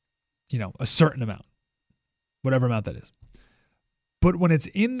 a certain amount, whatever amount that is. But when it's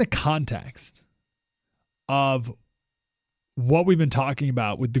in the context of what we've been talking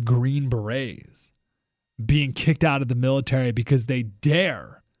about with the Green Berets being kicked out of the military because they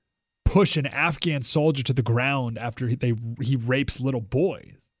dare push an Afghan soldier to the ground after he rapes little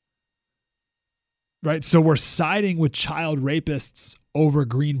boys. Right? So we're siding with child rapists over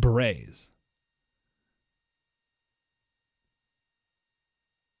Green Berets.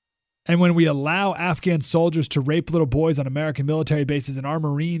 And when we allow Afghan soldiers to rape little boys on American military bases and our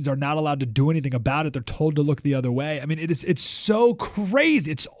Marines are not allowed to do anything about it, they're told to look the other way. I mean, it's so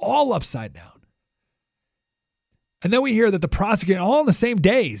crazy. It's all upside down. And then we hear that the prosecutor, all in the same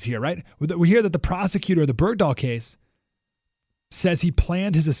days here, right? We hear that the prosecutor of the Bergdahl case says he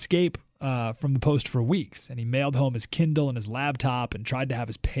planned his escape from the post for weeks, and he mailed home his Kindle and his laptop and tried to have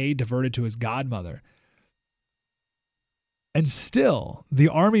his pay diverted to his godmother. And still, the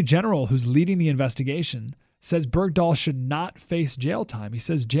Army general who's leading the investigation says Bergdahl should not face jail time. He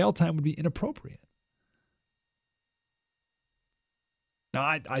says jail time would be inappropriate. Now,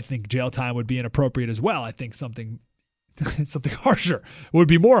 I think jail time would be inappropriate as well. I think something harsher would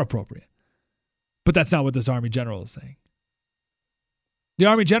be more appropriate. But that's not what this Army general is saying. The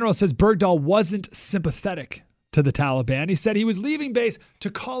Army general says Bergdahl wasn't sympathetic to the Taliban. He said he was leaving base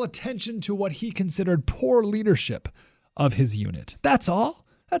to call attention to what he considered poor leadership of his unit. That's all.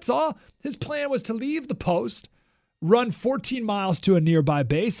 That's all. His plan was to leave the post, run 14 miles to a nearby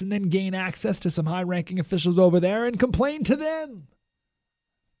base, and then gain access to some high-ranking officials over there and complain to them.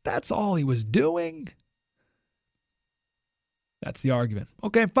 That's all he was doing. That's the argument.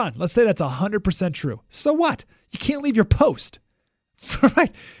 Okay, fine. Let's say that's 100% true. So what? You can't leave your post.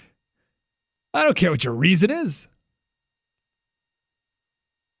 Right? I don't care what your reason is.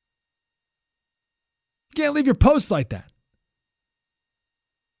 You can't leave your post like that.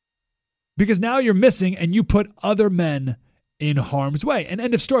 Because now you're missing and you put other men in harm's way. And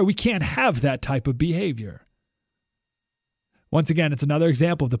end of story. We can't have that type of behavior. Once again, it's another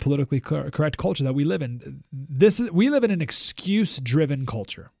example of the politically correct culture that we live in. We live in an excuse-driven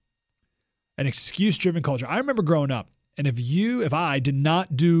culture. An excuse-driven culture. I remember growing up, and if I did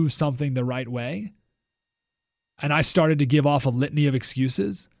not do something the right way, and I started to give off a litany of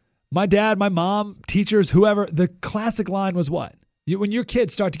excuses, my dad, my mom, teachers, whoever, the classic line was what? When your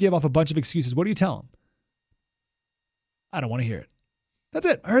kids start to give off a bunch of excuses, what do you tell them? I don't want to hear it. That's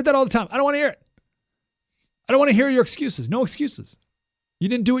it. I heard that all the time. I don't want to hear it. I don't want to hear your excuses. No excuses. You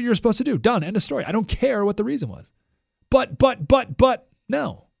didn't do what you were supposed to do. Done. End of story. I don't care what the reason was. But,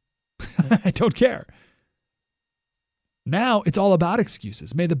 no. I don't care. Now it's all about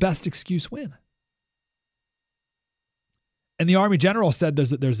excuses. May the best excuse win. And the Army general said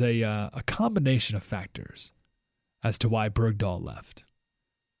there's a combination of factors as to why Bergdahl left,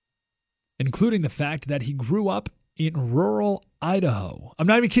 including the fact that he grew up in rural Idaho. I'm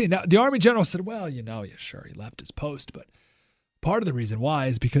not even kidding. The Army general said, well, sure, he left his post, but part of the reason why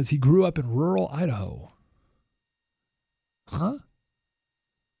is because he grew up in rural Idaho. Huh?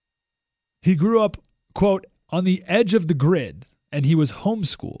 He grew up, quote, on the edge of the grid, and he was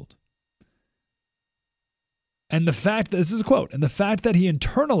homeschooled. And the fact that, this is a quote, and the fact that he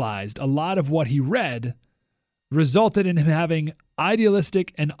internalized a lot of what he read resulted in him having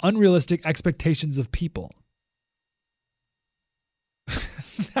idealistic and unrealistic expectations of people.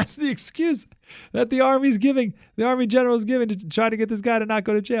 That's the excuse that the Army general is giving to try to get this guy to not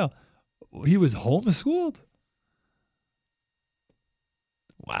go to jail. He was homeschooled?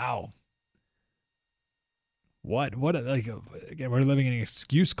 Wow. Again, we're living in an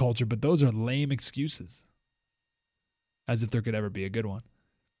excuse culture, but those are lame excuses. As if there could ever be a good one.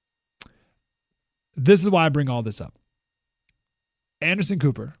 This is why I bring all this up. Anderson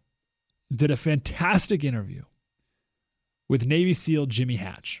Cooper did a fantastic interview with Navy SEAL Jimmy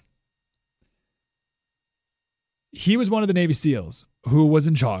Hatch. He was one of the Navy SEALs who was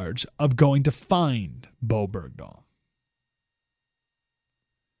in charge of going to find Bo Bergdahl.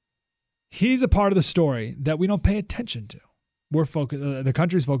 He's a part of the story that we don't pay attention to. The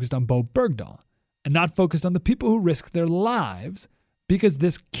country's focused on Bo Bergdahl and not focused on the people who risked their lives because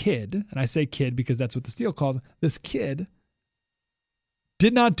this kid, and I say kid because that's what the SEAL calls him, this kid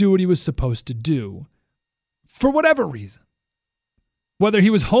did not do what he was supposed to do for whatever reason. Whether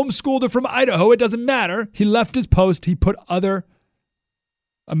he was homeschooled or from Idaho, it doesn't matter. He left his post. He put other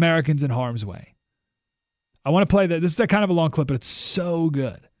Americans in harm's way. I want to play that. This is a kind of a long clip, but it's so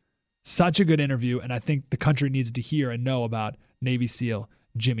good. Such a good interview, and I think the country needs to hear and know about Navy SEAL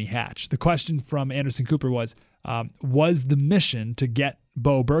Jimmy Hatch. The question from Anderson Cooper was the mission to get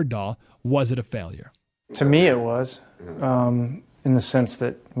Bo Bergdahl, was it a failure? To me, it was, in the sense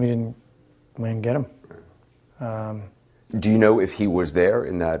that we didn't get him. Do you know if he was there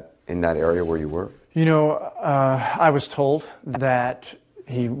in that area where you were? I was told that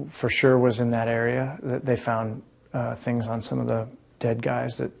he for sure was in that area. That they found things on some of the dead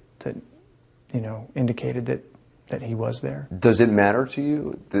guys that indicated that he was there. Does it matter to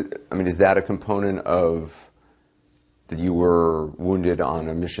you? Is that a component of that you were wounded on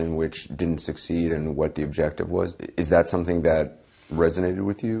a mission which didn't succeed and what the objective was? Is that something that resonated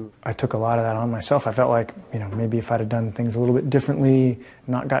with you? I took a lot of that on myself. I felt like, maybe if I'd have done things a little bit differently,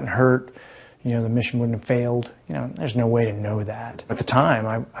 not gotten hurt, the mission wouldn't have failed. There's no way to know that. At the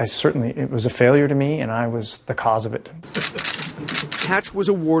time, I certainly, it was a failure to me, and I was the cause of it. Hatch was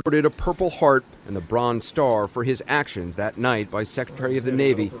awarded a Purple Heart and the Bronze Star for his actions that night by Secretary of the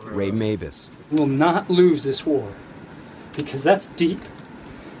Navy Ray Mabus. We'll not lose this war, because that's deep.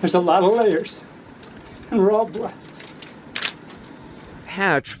 There's a lot of layers, and we're all blessed.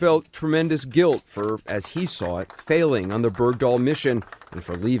 Hatch felt tremendous guilt for, as he saw it, failing on the Bergdahl mission and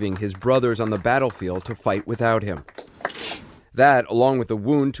for leaving his brothers on the battlefield to fight without him. That, along with the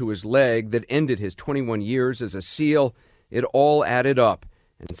wound to his leg that ended his 21 years as a SEAL, it all added up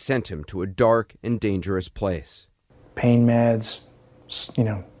and sent him to a dark and dangerous place. Pain meds,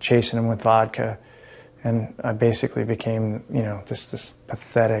 chasing him with vodka. And I basically became, this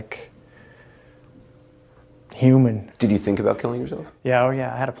pathetic human. Did you think about killing yourself? Yeah,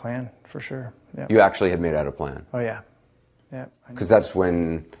 I had a plan, for sure. Yep. You actually had made out a plan? Oh, yeah. Yeah. Because that's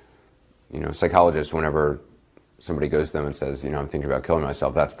when, psychologists, whenever somebody goes to them and says, I'm thinking about killing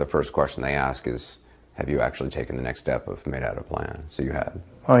myself, that's the first question they ask is, have you actually taken the next step of made out a plan? So you had.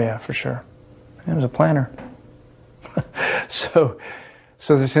 Oh, yeah, for sure. I was a planner. So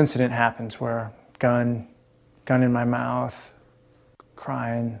this incident happens where gun in my mouth,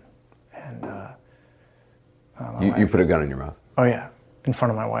 crying, and you put a gun in your mouth? Oh, yeah, in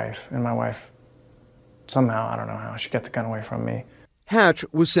front of my wife. And my wife, somehow, I don't know how, she got the gun away from me. Hatch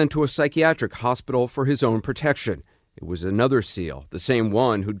was sent to a psychiatric hospital for his own protection. It was another SEAL, the same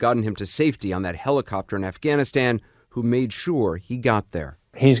one who'd gotten him to safety on that helicopter in Afghanistan, who made sure he got there.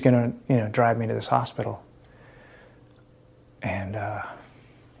 He's going to, drive me to this hospital. And,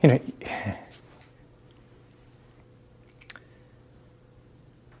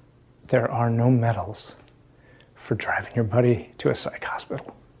 there are no medals for driving your buddy to a psych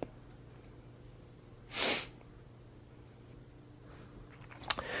hospital.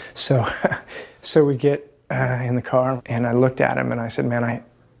 So we get in the car, and I looked at him and I said, man,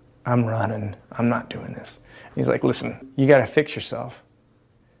 I'm running. I'm not doing this. He's like, listen, you got to fix yourself.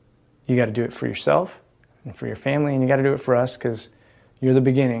 You got to do it for yourself and for your family, and you got to do it for us because you're the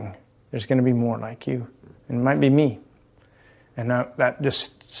beginning. There's going to be more like you, and it might be me. And that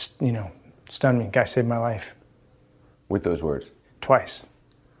just, stunned me. Guy saved my life. With those words? Twice.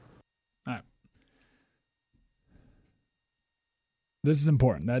 All right. This is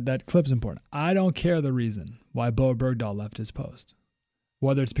important. That clip's important. I don't care the reason why Bo Bergdahl left his post.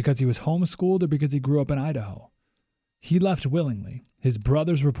 Whether it's because he was homeschooled or because he grew up in Idaho. He left willingly. His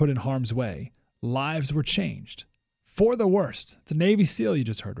brothers were put in harm's way. Lives were changed. For the worst. It's a Navy SEAL you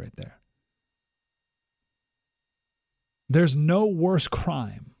just heard right there. There's no worse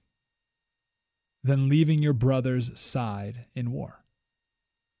crime than leaving your brother's side in war.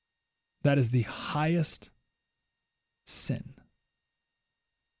 That is the highest sin.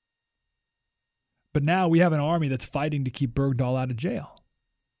 But now we have an army that's fighting to keep Bergdahl out of jail.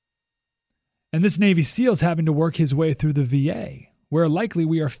 And this Navy SEAL is having to work his way through the VA, where likely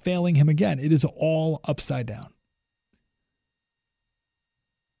we are failing him again. It is all upside down.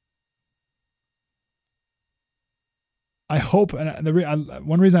 I hope, and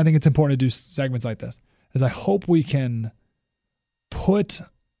one reason I think it's important to do segments like this is I hope we can put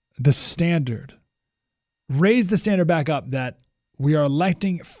the standard, raise the standard back up that we are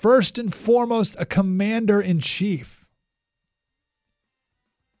electing first and foremost a commander-in-chief.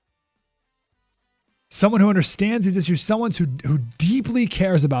 Someone who understands these issues, someone who deeply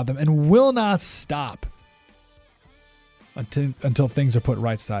cares about them and will not stop until things are put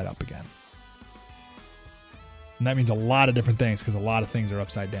right side up again. And that means a lot of different things because a lot of things are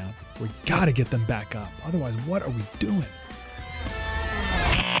upside down. We got to get them back up. Otherwise, what are we doing?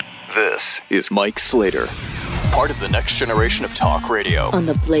 This is Mike Slater, part of the next generation of talk radio. On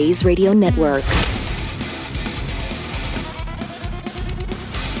the Blaze Radio Network.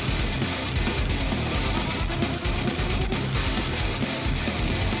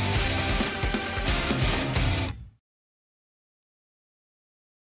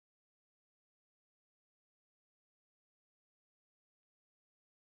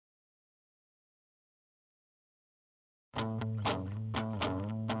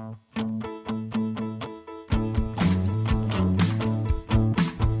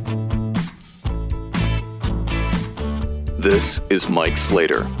 This is Mike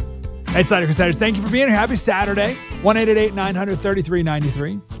Slater. Hey, Slater Crusaders, thank you for being here. Happy Saturday.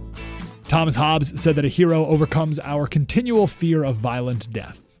 1-888-900-3393. Thomas Hobbes said that a hero overcomes our continual fear of violent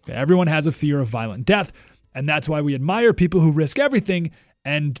death. Okay, everyone has a fear of violent death, and that's why we admire people who risk everything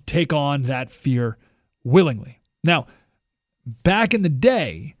and take on that fear willingly. Now, back in the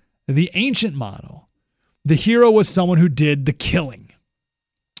day, the ancient model, the hero was someone who did the killing.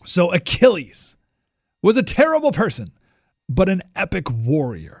 So Achilles was a terrible person, but an epic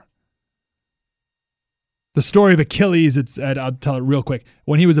warrior. The story of Achilles, I'll tell it real quick.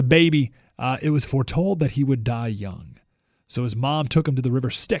 When he was a baby, it was foretold that he would die young. So his mom took him to the river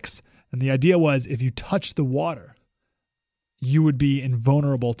Styx, and the idea was if you touched the water, you would be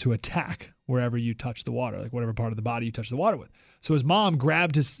invulnerable to attack wherever you touch the water, like whatever part of the body you touch the water with. So his mom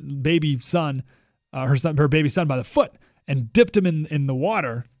grabbed his baby son, her baby son by the foot and dipped him in the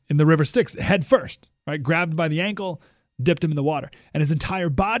water in the river Styx head first, right? Grabbed by the ankle, dipped him in the water. And his entire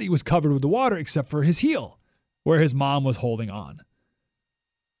body was covered with the water except for his heel, where his mom was holding on.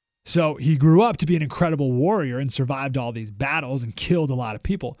 So he grew up to be an incredible warrior and survived all these battles and killed a lot of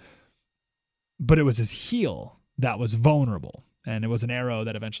people. But it was his heel that was vulnerable. And it was an arrow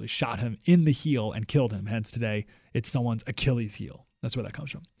that eventually shot him in the heel and killed him. Hence today, it's someone's Achilles heel. That's where that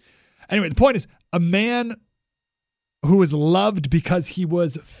comes from. Anyway, the point is, a man who was loved because he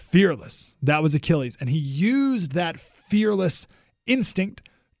was fearless. That was Achilles. And he used that fearless instinct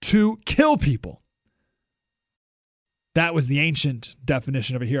to kill people. That was the ancient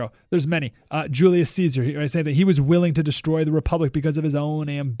definition of a hero. There's many. Julius Caesar, I say that he was willing to destroy the Republic because of his own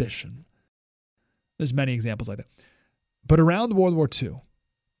ambition. There's many examples like that. But around World War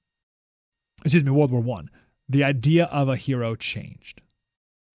I, the idea of a hero changed.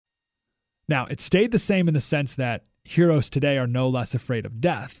 Now, it stayed the same in the sense that heroes today are no less afraid of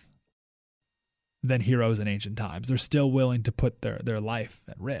death than heroes in ancient times. They're still willing to put their life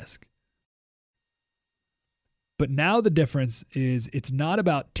at risk. But now the difference is it's not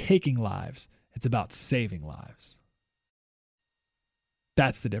about taking lives, it's about saving lives.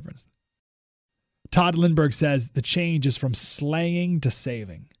 That's the difference. Todd Lindbergh says the change is from slaying to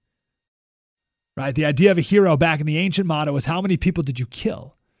saving. Right? The idea of a hero back in the ancient motto was how many people did you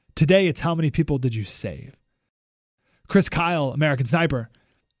kill? Today it's how many people did you save? Chris Kyle, American Sniper,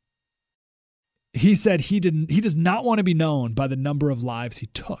 he said he does not want to be known by the number of lives he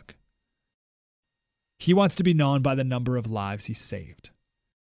took. He wants to be known by the number of lives he saved.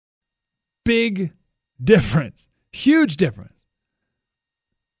 Big difference. Huge difference.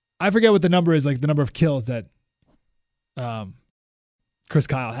 I forget what the number is, like the number of kills that Chris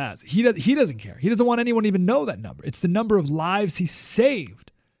Kyle has. He doesn't care. He doesn't want anyone to even know that number. It's the number of lives he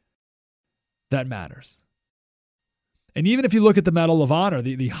saved that matters. And even if you look at the Medal of Honor,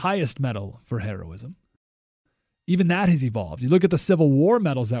 the highest medal for heroism, even that has evolved. You look at the Civil War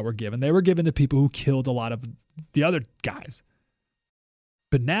medals that were given. They were given to people who killed a lot of the other guys.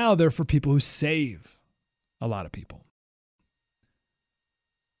 But now they're for people who save a lot of people.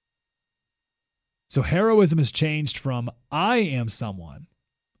 So heroism has changed from I am someone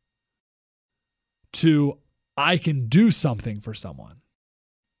to I can do something for someone.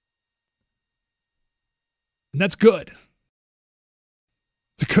 And that's good.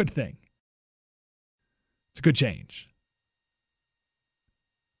 It's a good thing. It's a good change.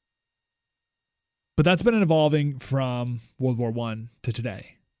 But that's been evolving from World War I to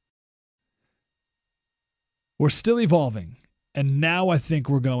today. We're still evolving, and now I think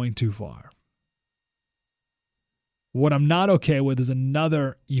we're going too far. What I'm not okay with is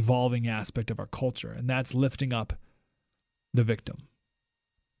another evolving aspect of our culture, and that's lifting up the victim.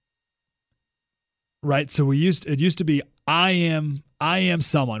 Right? So it used to be I am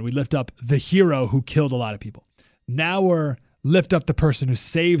someone. We lift up the hero who killed a lot of people. Now we're lift up the person who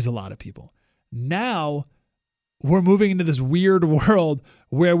saves a lot of people. Now we're moving into this weird world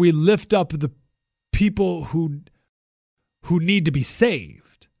where we lift up the people who need to be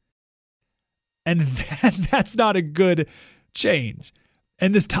saved. And that's not a good change.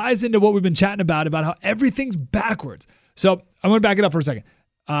 And this ties into what we've been chatting about how everything's backwards. So I'm going to back it up for a second.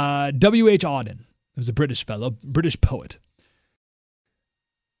 W.H. Auden, he was a British fellow, British poet.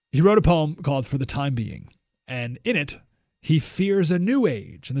 He wrote a poem called For the Time Being. And in it, he fears a new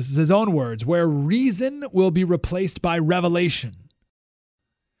age, and this is his own words, where reason will be replaced by revelation.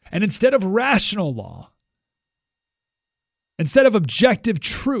 And instead of rational law, instead of objective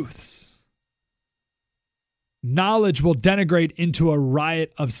truths, knowledge will denigrate into a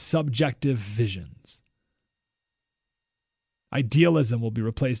riot of subjective visions. Idealism will be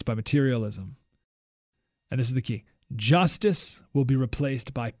replaced by materialism. And this is the key. Justice will be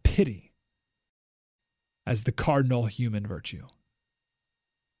replaced by pity as the cardinal human virtue.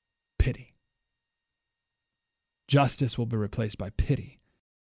 Pity. Justice will be replaced by pity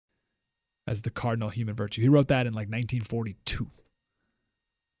as the cardinal human virtue. He wrote that in like 1942.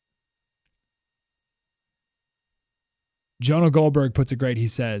 Jonah Goldberg puts it great. He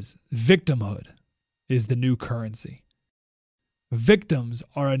says, victimhood is the new currency. Victims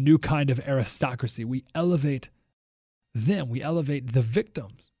are a new kind of aristocracy. We elevate them. We elevate the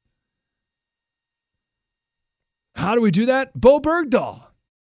victims. How do we do that? Bo Bergdahl.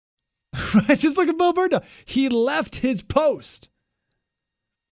 Just look at Bo Bergdahl. He left his post.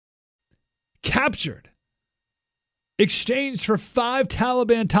 Captured. Exchanged for 5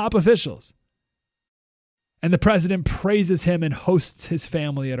 Taliban top officials. And the president praises him and hosts his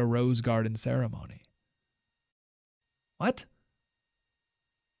family at a Rose Garden ceremony. What?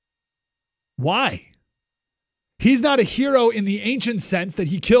 Why? He's not a hero in the ancient sense that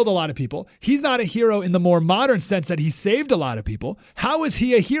he killed a lot of people. He's not a hero in the more modern sense that he saved a lot of people. How is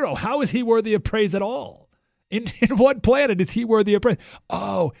he a hero? How is he worthy of praise at all? In what planet is he worthy of praise?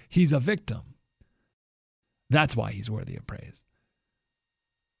 Oh, he's a victim. That's why he's worthy of praise.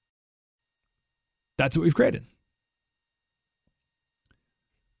 That's what we've created.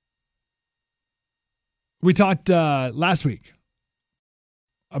 We talked last week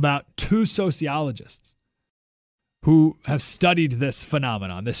about two sociologists who have studied this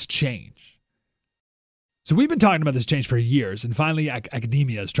phenomenon, this change. So we've been talking about this change for years, and finally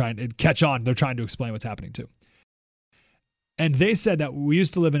academia is trying to catch on. They're trying to explain what's happening too. And they said that we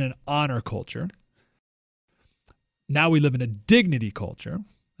used to live in an honor culture. Now we live in a dignity culture.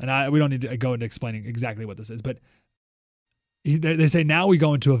 And we don't need to go into explaining exactly what this is, but they say now we're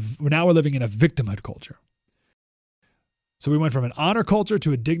living in a victimhood culture. So we went from an honor culture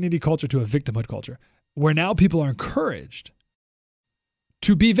to a dignity culture to a victimhood culture, where now people are encouraged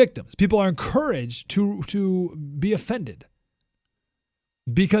to be victims. People are encouraged to be offended.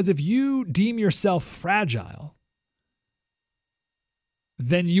 Because if you deem yourself fragile,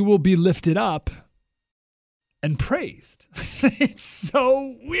 then you will be lifted up and praised. It's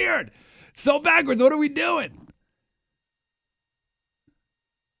so weird. So backwards. What are we doing?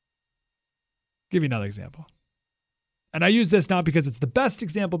 Give you another example. And I use this not because it's the best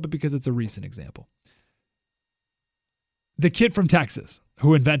example, but because it's a recent example. The kid from Texas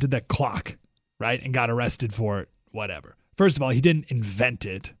who invented that clock, right? And got arrested for it, whatever. First of all, he didn't invent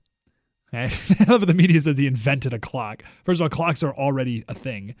it. Okay? I love what the media says he invented a clock. First of all, clocks are already a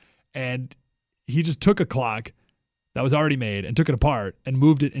thing. And he just took a clock that was already made and took it apart and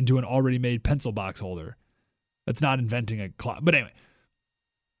moved it into an already made pencil box holder. That's not inventing a clock. But anyway,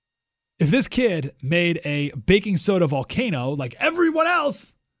 if this kid made a baking soda volcano like everyone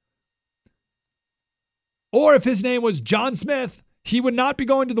else, or if his name was John Smith, he would not be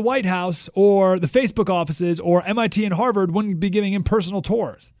going to the White House or the Facebook offices, or MIT and Harvard wouldn't be giving him personal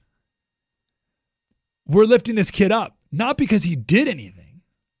tours. We're lifting this kid up, not because he did anything.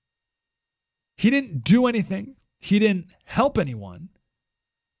 He didn't do anything. He didn't help anyone.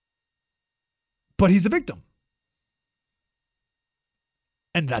 But he's a victim.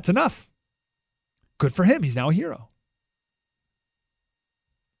 And that's enough. Good for him. He's now a hero.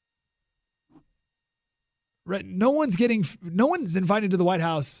 Right? No one's invited to the White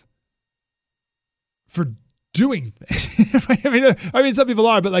House for doing things. I mean, some people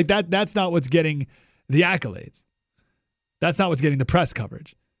are, but like that's not what's getting the accolades. That's not what's getting the press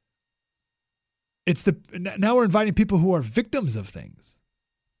coverage. Now we're inviting people who are victims of things.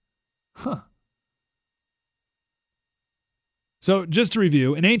 Huh. So just to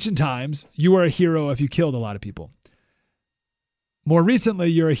review, in ancient times, you were a hero if you killed a lot of people. More recently,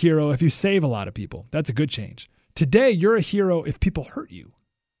 you're a hero if you save a lot of people. That's a good change. Today, you're a hero if people hurt you.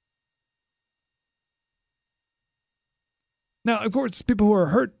 Now, of course, people who are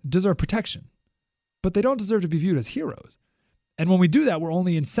hurt deserve protection, but they don't deserve to be viewed as heroes. And when we do that, we're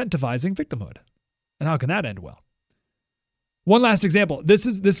only incentivizing victimhood. And how can that end well? One last example.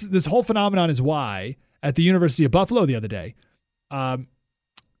 This whole phenomenon is why at the University of Buffalo the other day,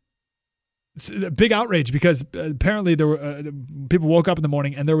 big outrage because apparently there were people woke up in the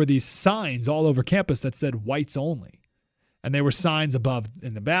morning and there were these signs all over campus that said whites only. And there were signs above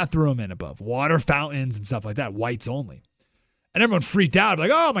in the bathroom and above water fountains and stuff like that, whites only. And everyone freaked out,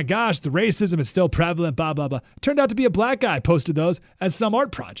 like, oh my gosh, the racism is still prevalent, blah, blah, blah. It turned out to be a black guy posted those as some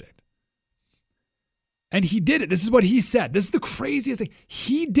art project. And he did it. This is what he said. This is the craziest thing.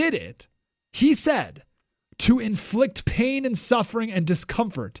 He did it. He said to inflict pain and suffering and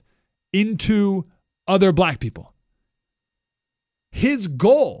discomfort into other black people. His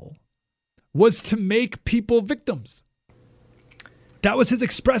goal was to make people victims. That was his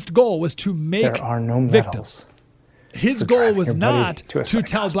expressed goal, was to make there are no victims. His goal was not to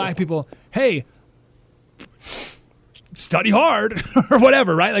tell black people, hey, study hard or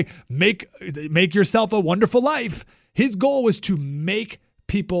whatever, right? Like make yourself a wonderful life. His goal was to make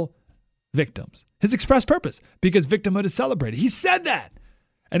people victims. His express purpose, because victimhood is celebrated. He said that.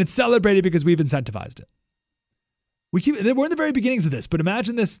 And it's celebrated because we've incentivized it. We're in the very beginnings of this, but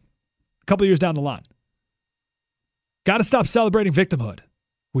imagine this a couple of years down the line. Got to stop celebrating victimhood.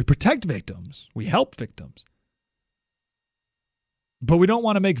 We protect victims. We help victims. But we don't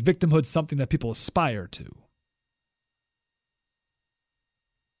want to make victimhood something that people aspire to.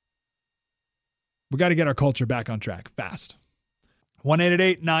 We got to get our culture back on track fast.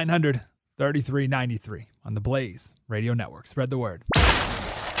 1-888-900-3393 on the Blaze Radio Network. Spread the word.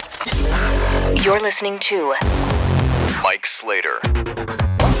 You're listening to Mike Slater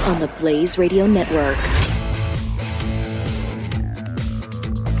on the Blaze Radio Network.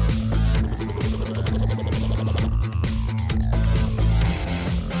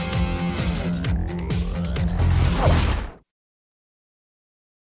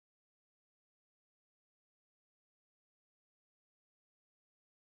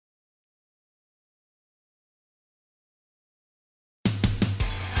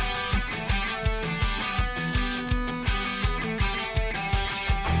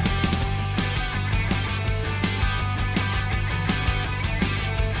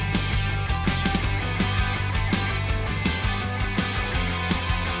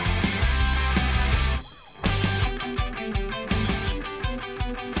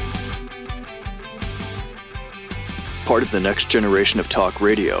 part of the next generation of talk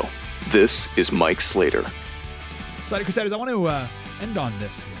radio. This is Mike Slater. Slater Crusaders, I want to end on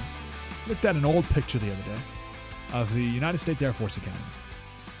this here. Looked at an old picture the other day of the United States Air Force Academy.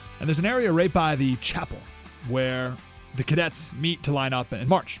 And there's an area right by the chapel where the cadets meet to line up and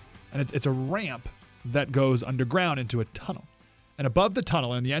march. And it's a ramp that goes underground into a tunnel. And above the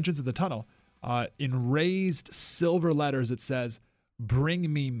tunnel, in the entrance of the tunnel, in raised silver letters, it says,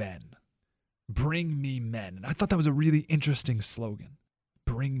 "Bring me men. Bring me men." And I thought that was a really interesting slogan.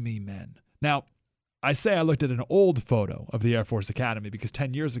 Bring me men. Now, I say I looked at an old photo of the Air Force Academy because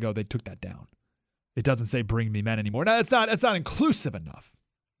 10 years ago they took that down. It doesn't say "Bring me men" anymore. Now, it's not inclusive enough.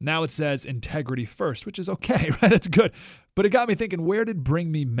 Now it says "Integrity first," which is okay, right? That's good. But it got me thinking, where did "Bring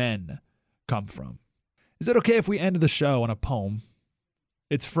me men" come from? Is it okay if we end the show on a poem?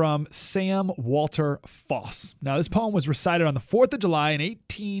 It's from Sam Walter Foss. Now, this poem was recited on the 4th of July in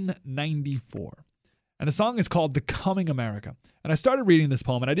 1894. And the song is called "The Coming America." And I started reading this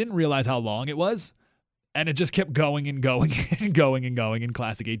poem, and I didn't realize how long it was. And it just kept going and going and going and going in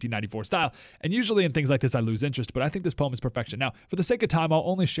classic 1894 style. And usually in things like this, I lose interest, but I think this poem is perfection. Now, for the sake of time, I'll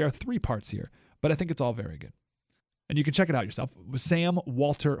only share 3 parts here, but I think it's all very good. And you can check it out yourself. Sam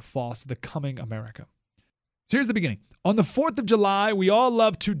Walter Foss, "The Coming America." So here's the beginning. On the 4th of July, we all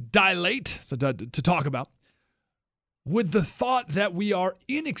love to dilate, so to talk about, with the thought that we are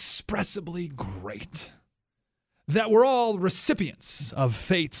inexpressibly great, that we're all recipients of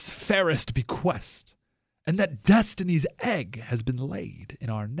fate's fairest bequest, and that destiny's egg has been laid in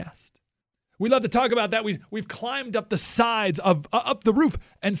our nest. We love to talk about that. We've climbed up the sides of up the roof,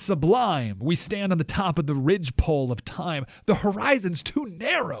 and sublime we stand on the top of the ridgepole of time. The horizon's too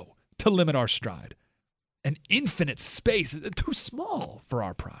narrow to limit our stride. An infinite space too small for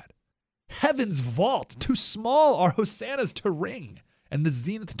our pride. Heaven's vault too small our hosannas to ring, and the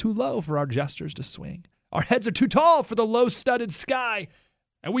zenith too low for our gestures to swing. Our heads are too tall for the low-studded sky,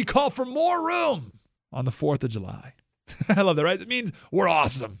 and we call for more room on the 4th of July. I love that, right? It means we're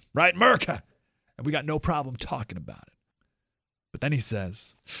awesome, right? America. And we got no problem talking about it. But then he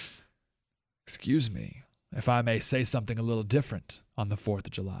says, "Excuse me if I may say something a little different on the 4th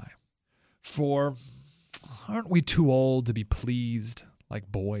of July. For aren't we too old to be pleased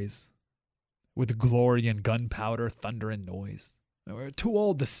like boys with glory and gunpowder, thunder and noise? We're too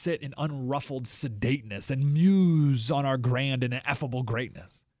old to sit in unruffled sedateness and muse on our grand and ineffable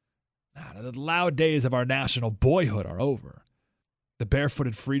greatness. The loud days of our national boyhood are over. The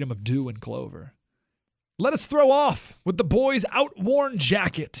barefooted freedom of dew and clover. Let us throw off with the boy's outworn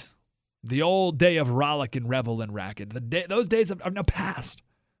jacket the old day of rollick and revel and racket. Those days are now past.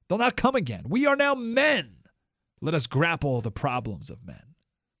 They'll not come again. We are now men. Let us grapple the problems of men.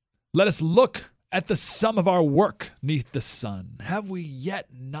 Let us look at the sum of our work 'neath the sun. Have we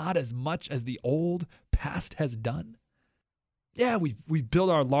yet not as much as the old past has done? Yeah, we build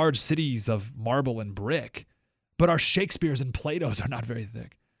our large cities of marble and brick, but our Shakespeares and Platos are not very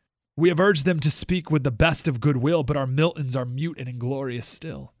thick. We have urged them to speak with the best of goodwill, but our Miltons are mute and inglorious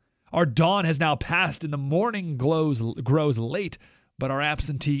still. Our dawn has now passed and the morning grows late, but our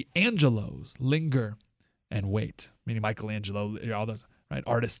absentee Angelos linger and wait. Meaning Michelangelo, all those right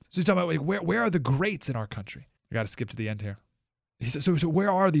artists. So he's talking about where are the greats in our country? I got to skip to the end here. He said, so where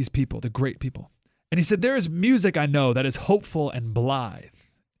are these people, the great people? And he said, there is music I know that is hopeful and blithe.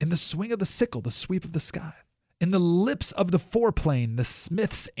 In the swing of the sickle, the sweep of the sky. In the lips of the foreplane, the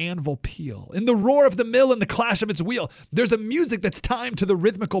smith's anvil peal. In the roar of the mill and the clash of its wheel. There's a music that's timed to the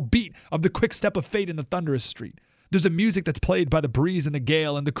rhythmical beat of the quick step of fate in the thunderous street. There's a music that's played by the breeze and the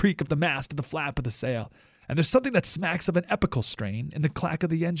gale and the creak of the mast and the flap of the sail. And there's something that smacks of an epical strain in the clack of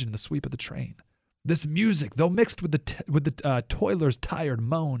the engine and the sweep of the train. This music, though mixed with the toiler's tired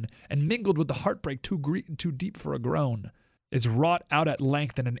moan and mingled with the heartbreak too deep for a groan, is wrought out at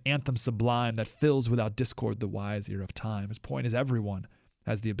length in an anthem sublime that fills without discord the wise ear of time. His point is everyone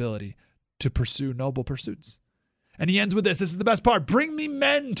has the ability to pursue noble pursuits. And he ends with this. This is the best part. Bring me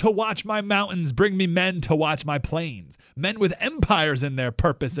men to watch my mountains. Bring me men to watch my plains. Men with empires in their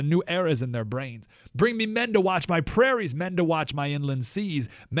purpose and new eras in their brains. Bring me men to watch my prairies. Men to watch my inland seas.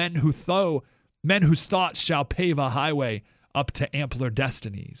 Men whose thoughts shall pave a highway up to ampler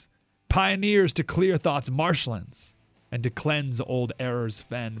destinies. Pioneers to clear thought's marshlands and to cleanse old errors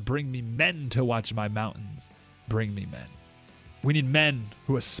fen. Bring me men to watch my mountains. Bring me men. We need men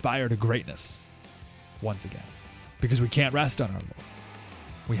who aspire to greatness once again. Because we can't rest on our laurels.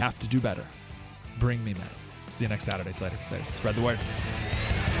 We have to do better. Bring me men. See you next Saturday, Slater. Spread the word.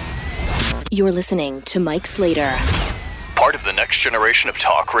 You're listening to Mike Slater. Part of the next generation of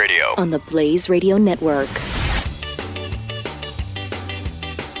talk radio. On the Blaze Radio Network.